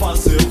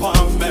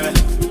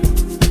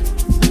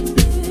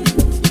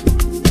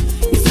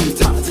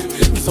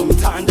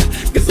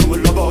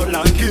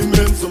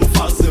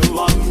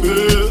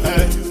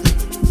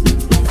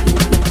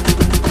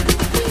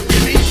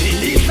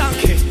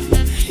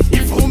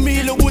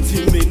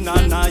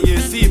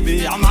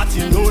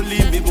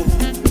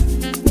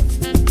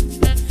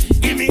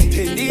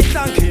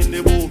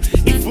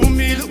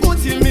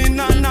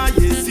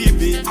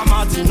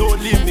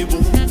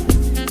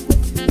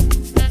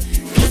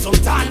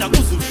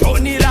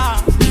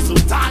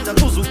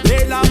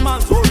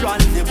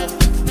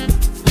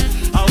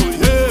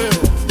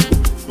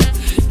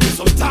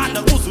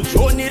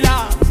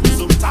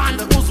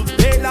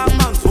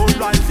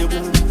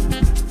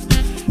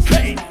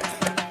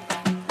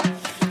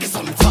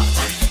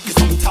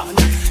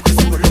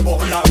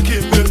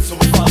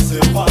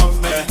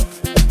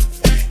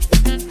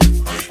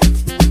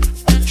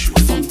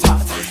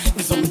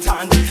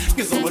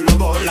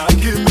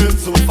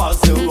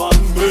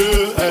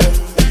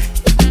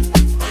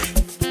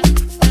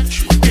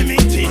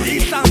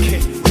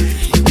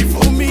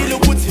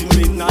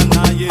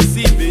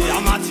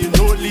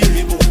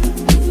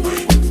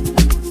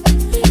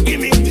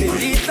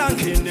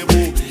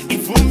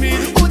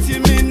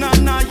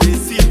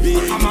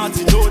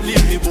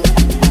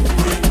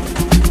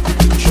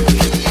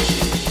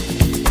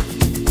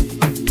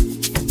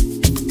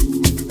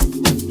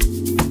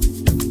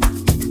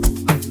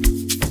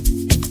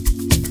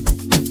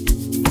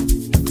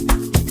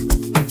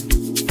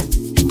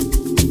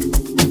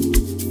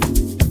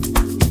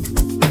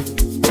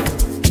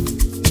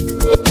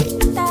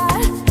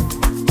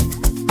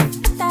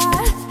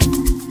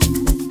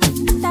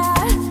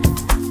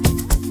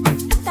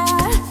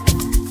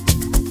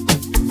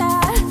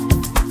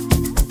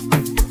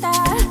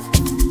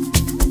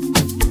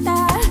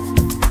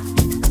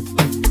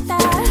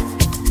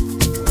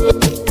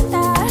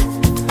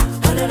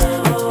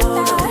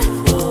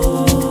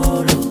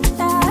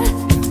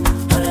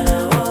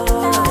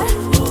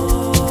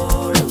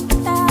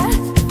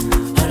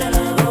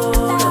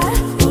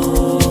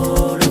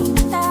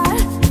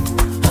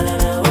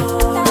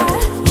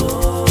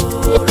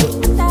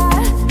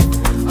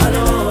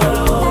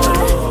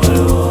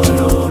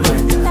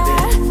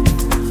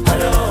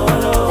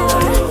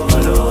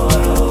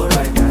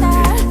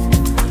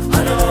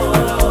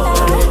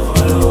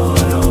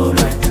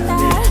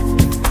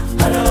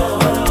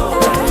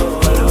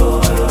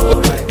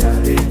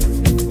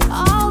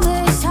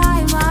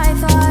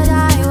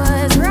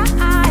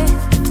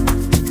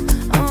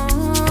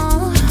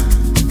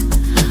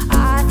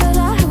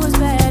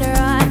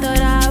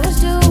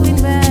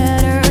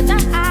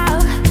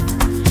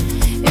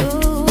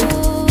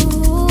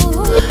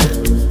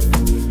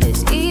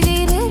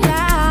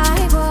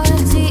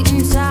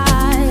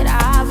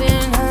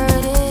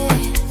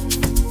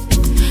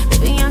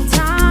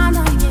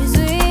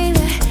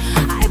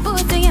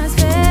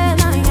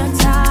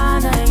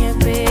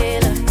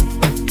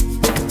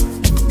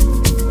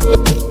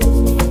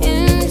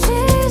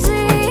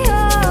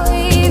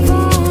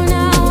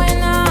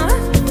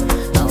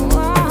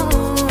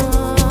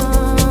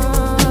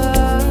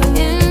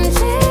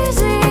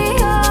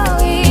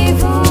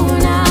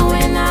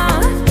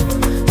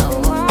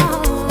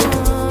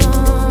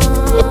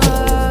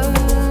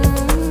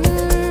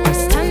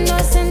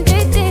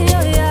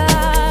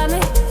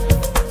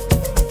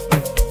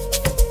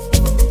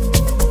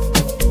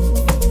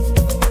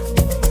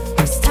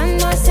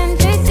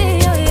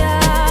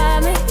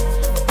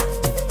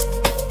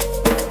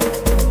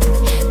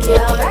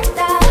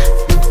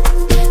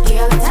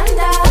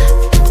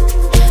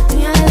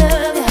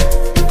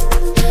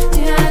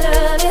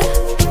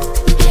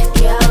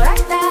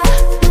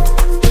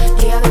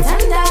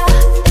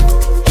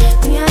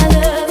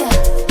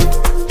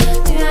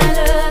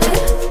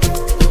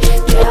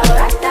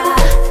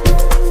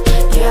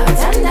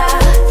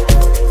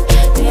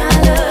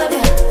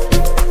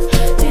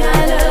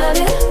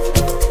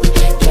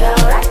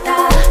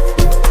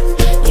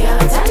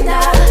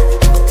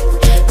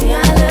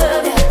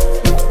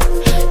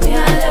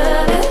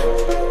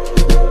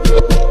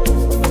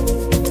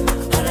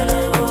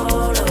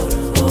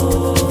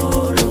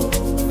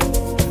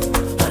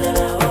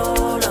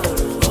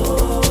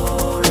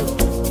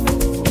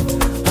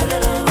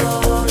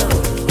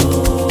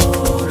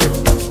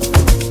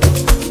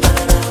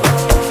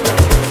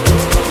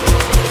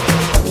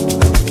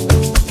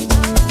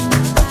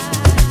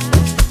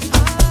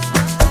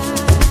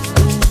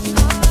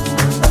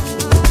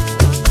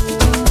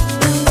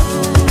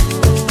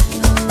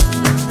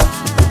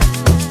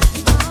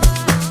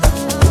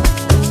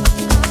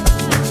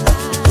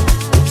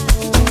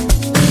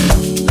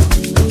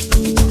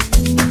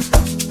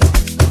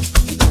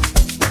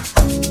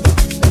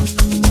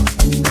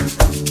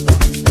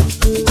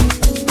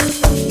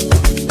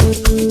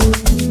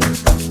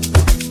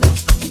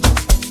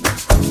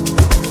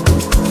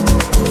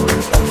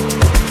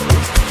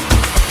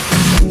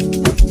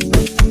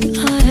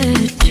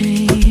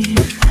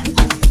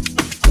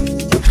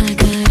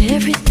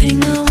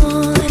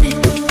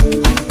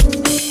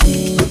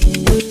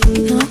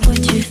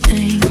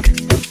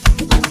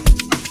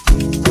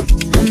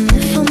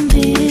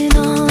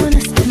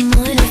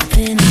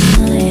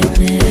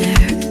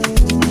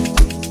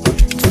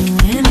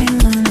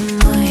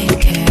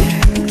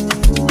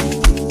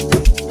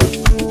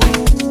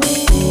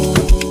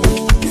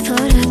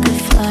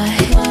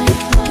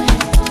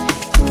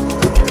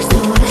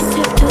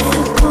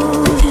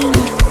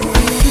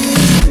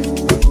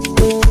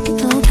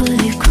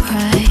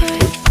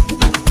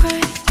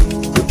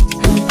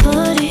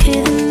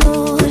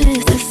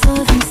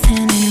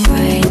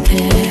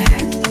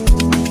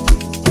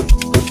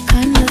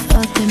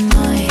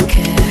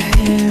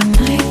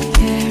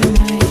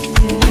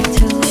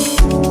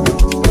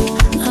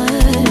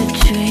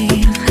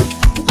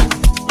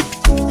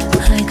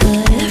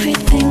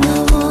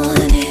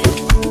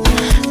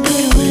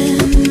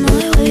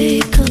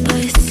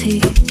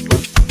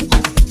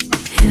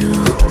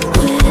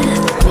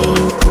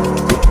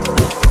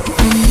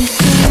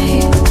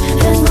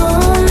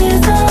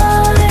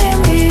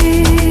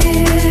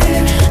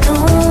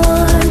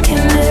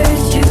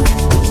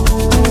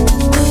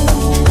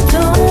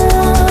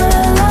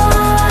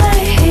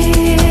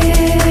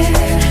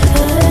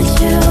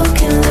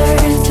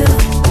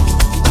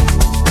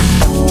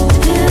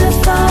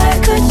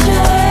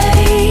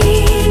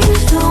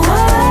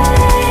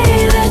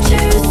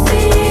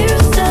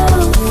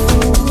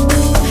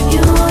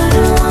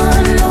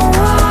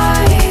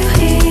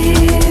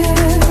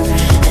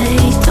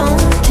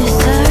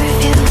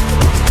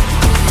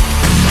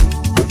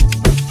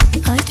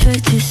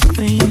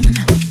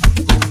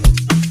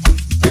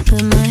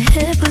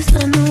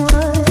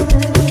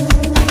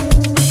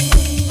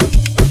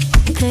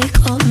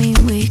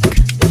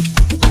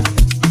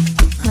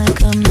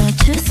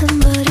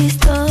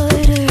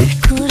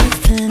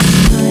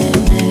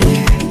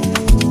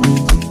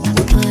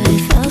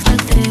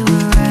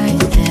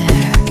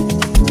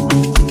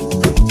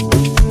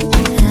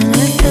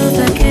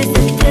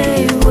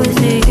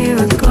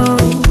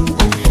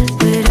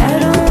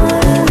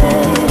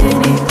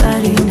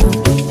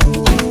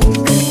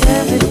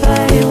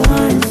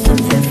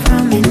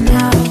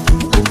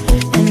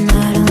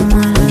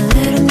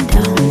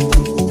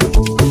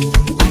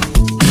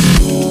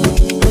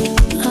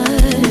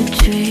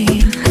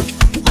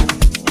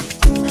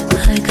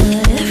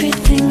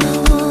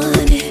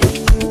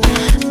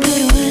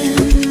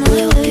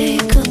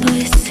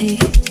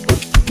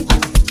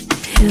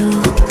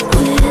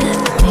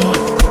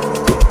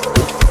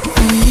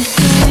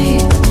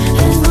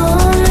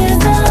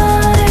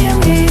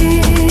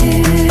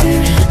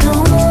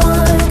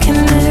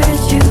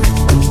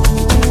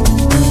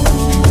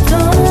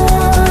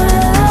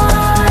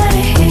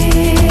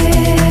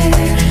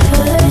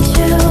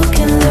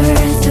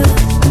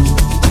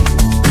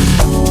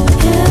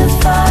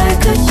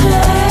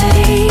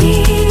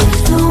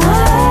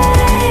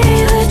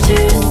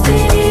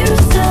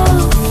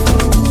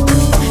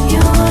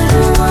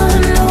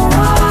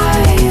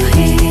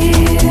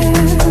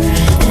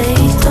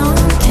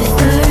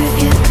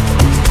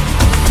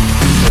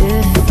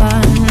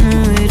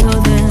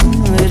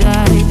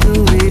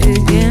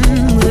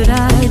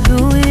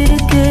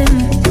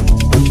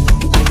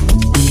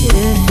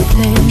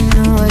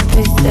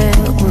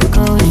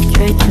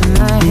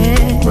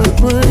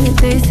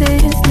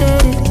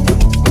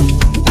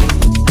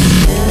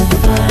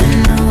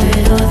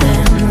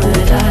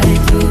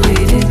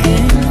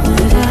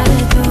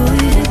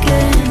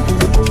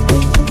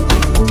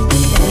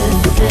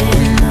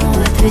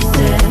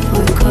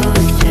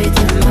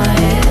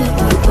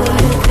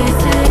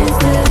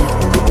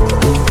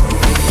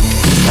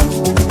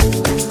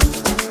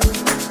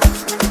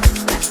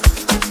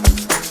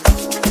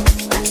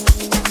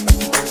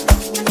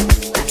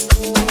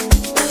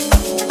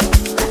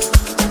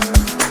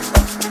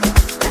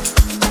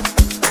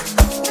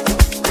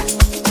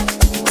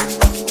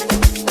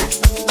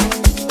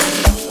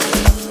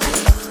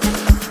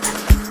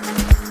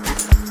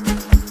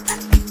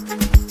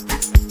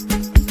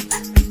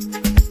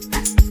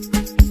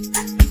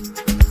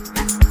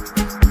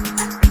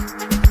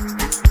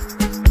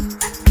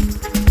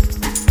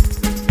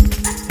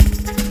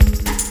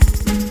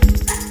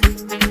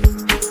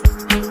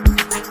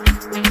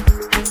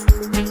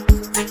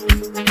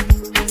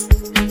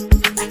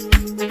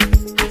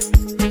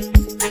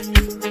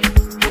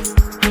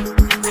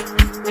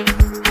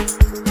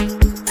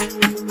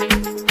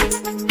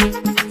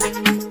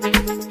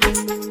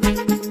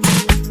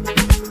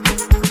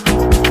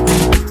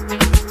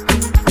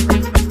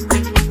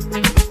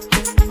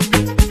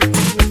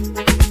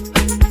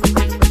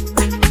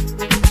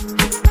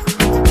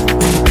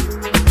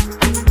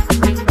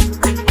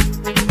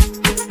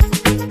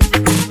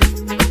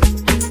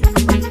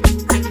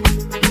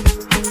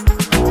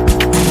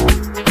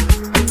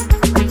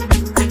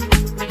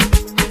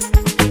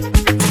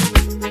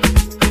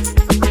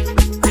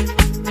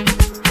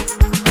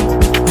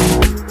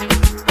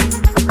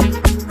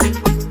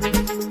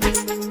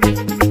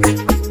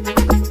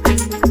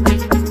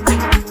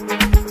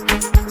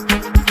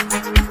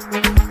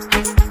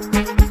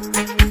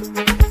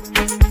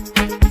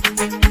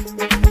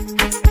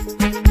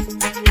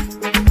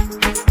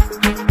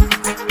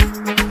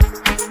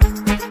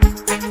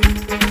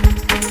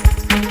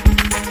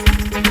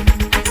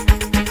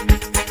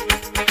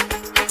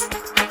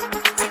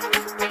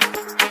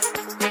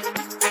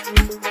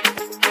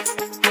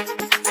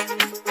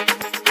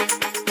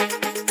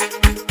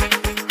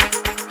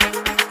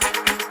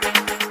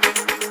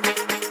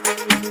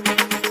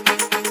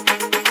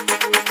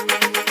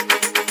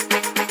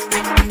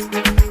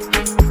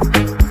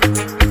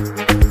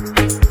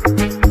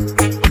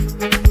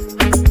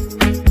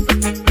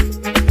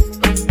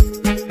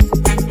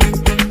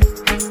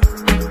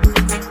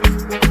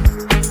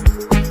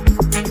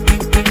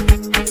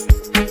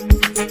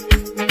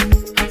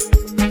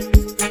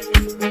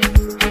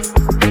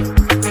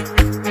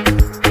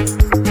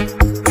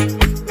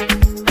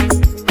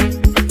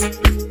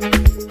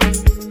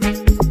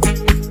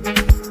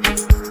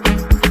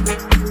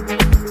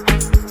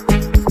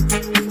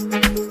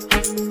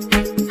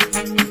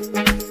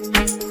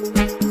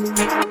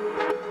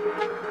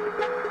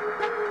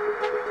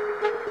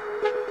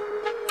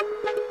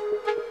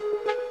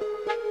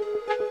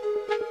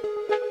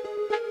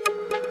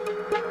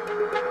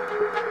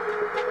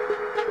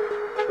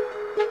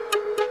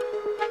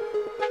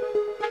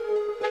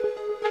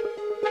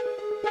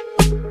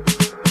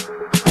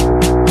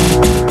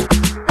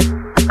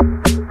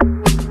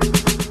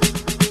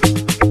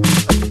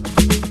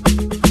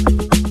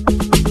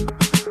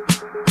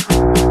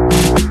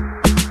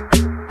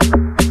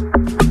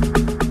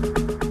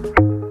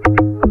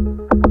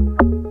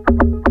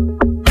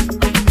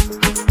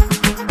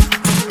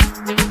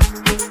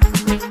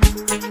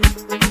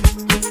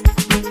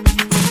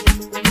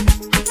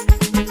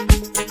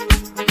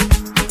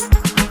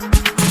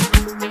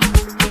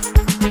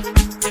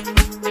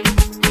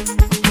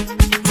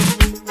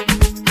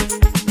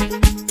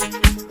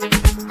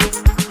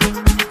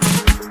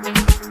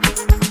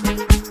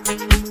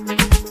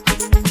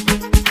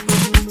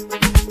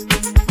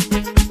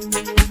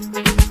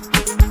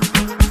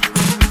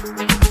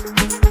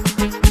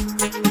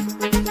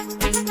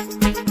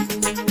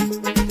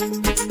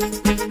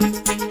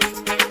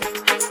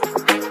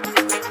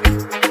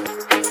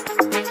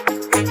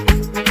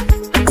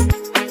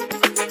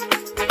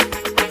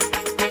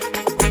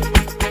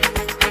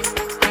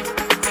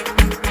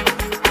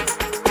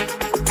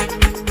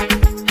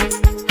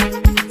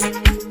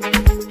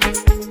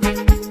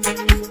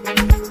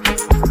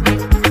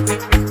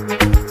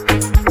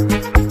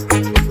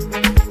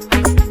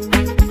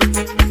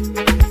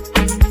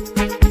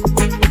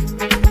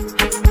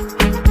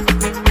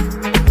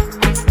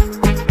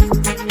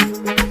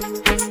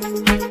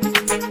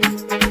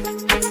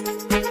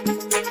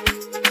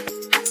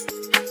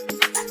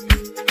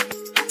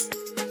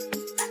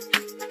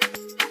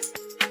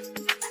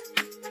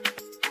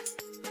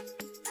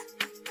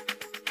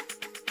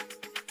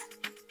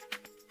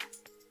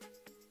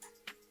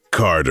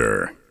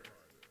Carter.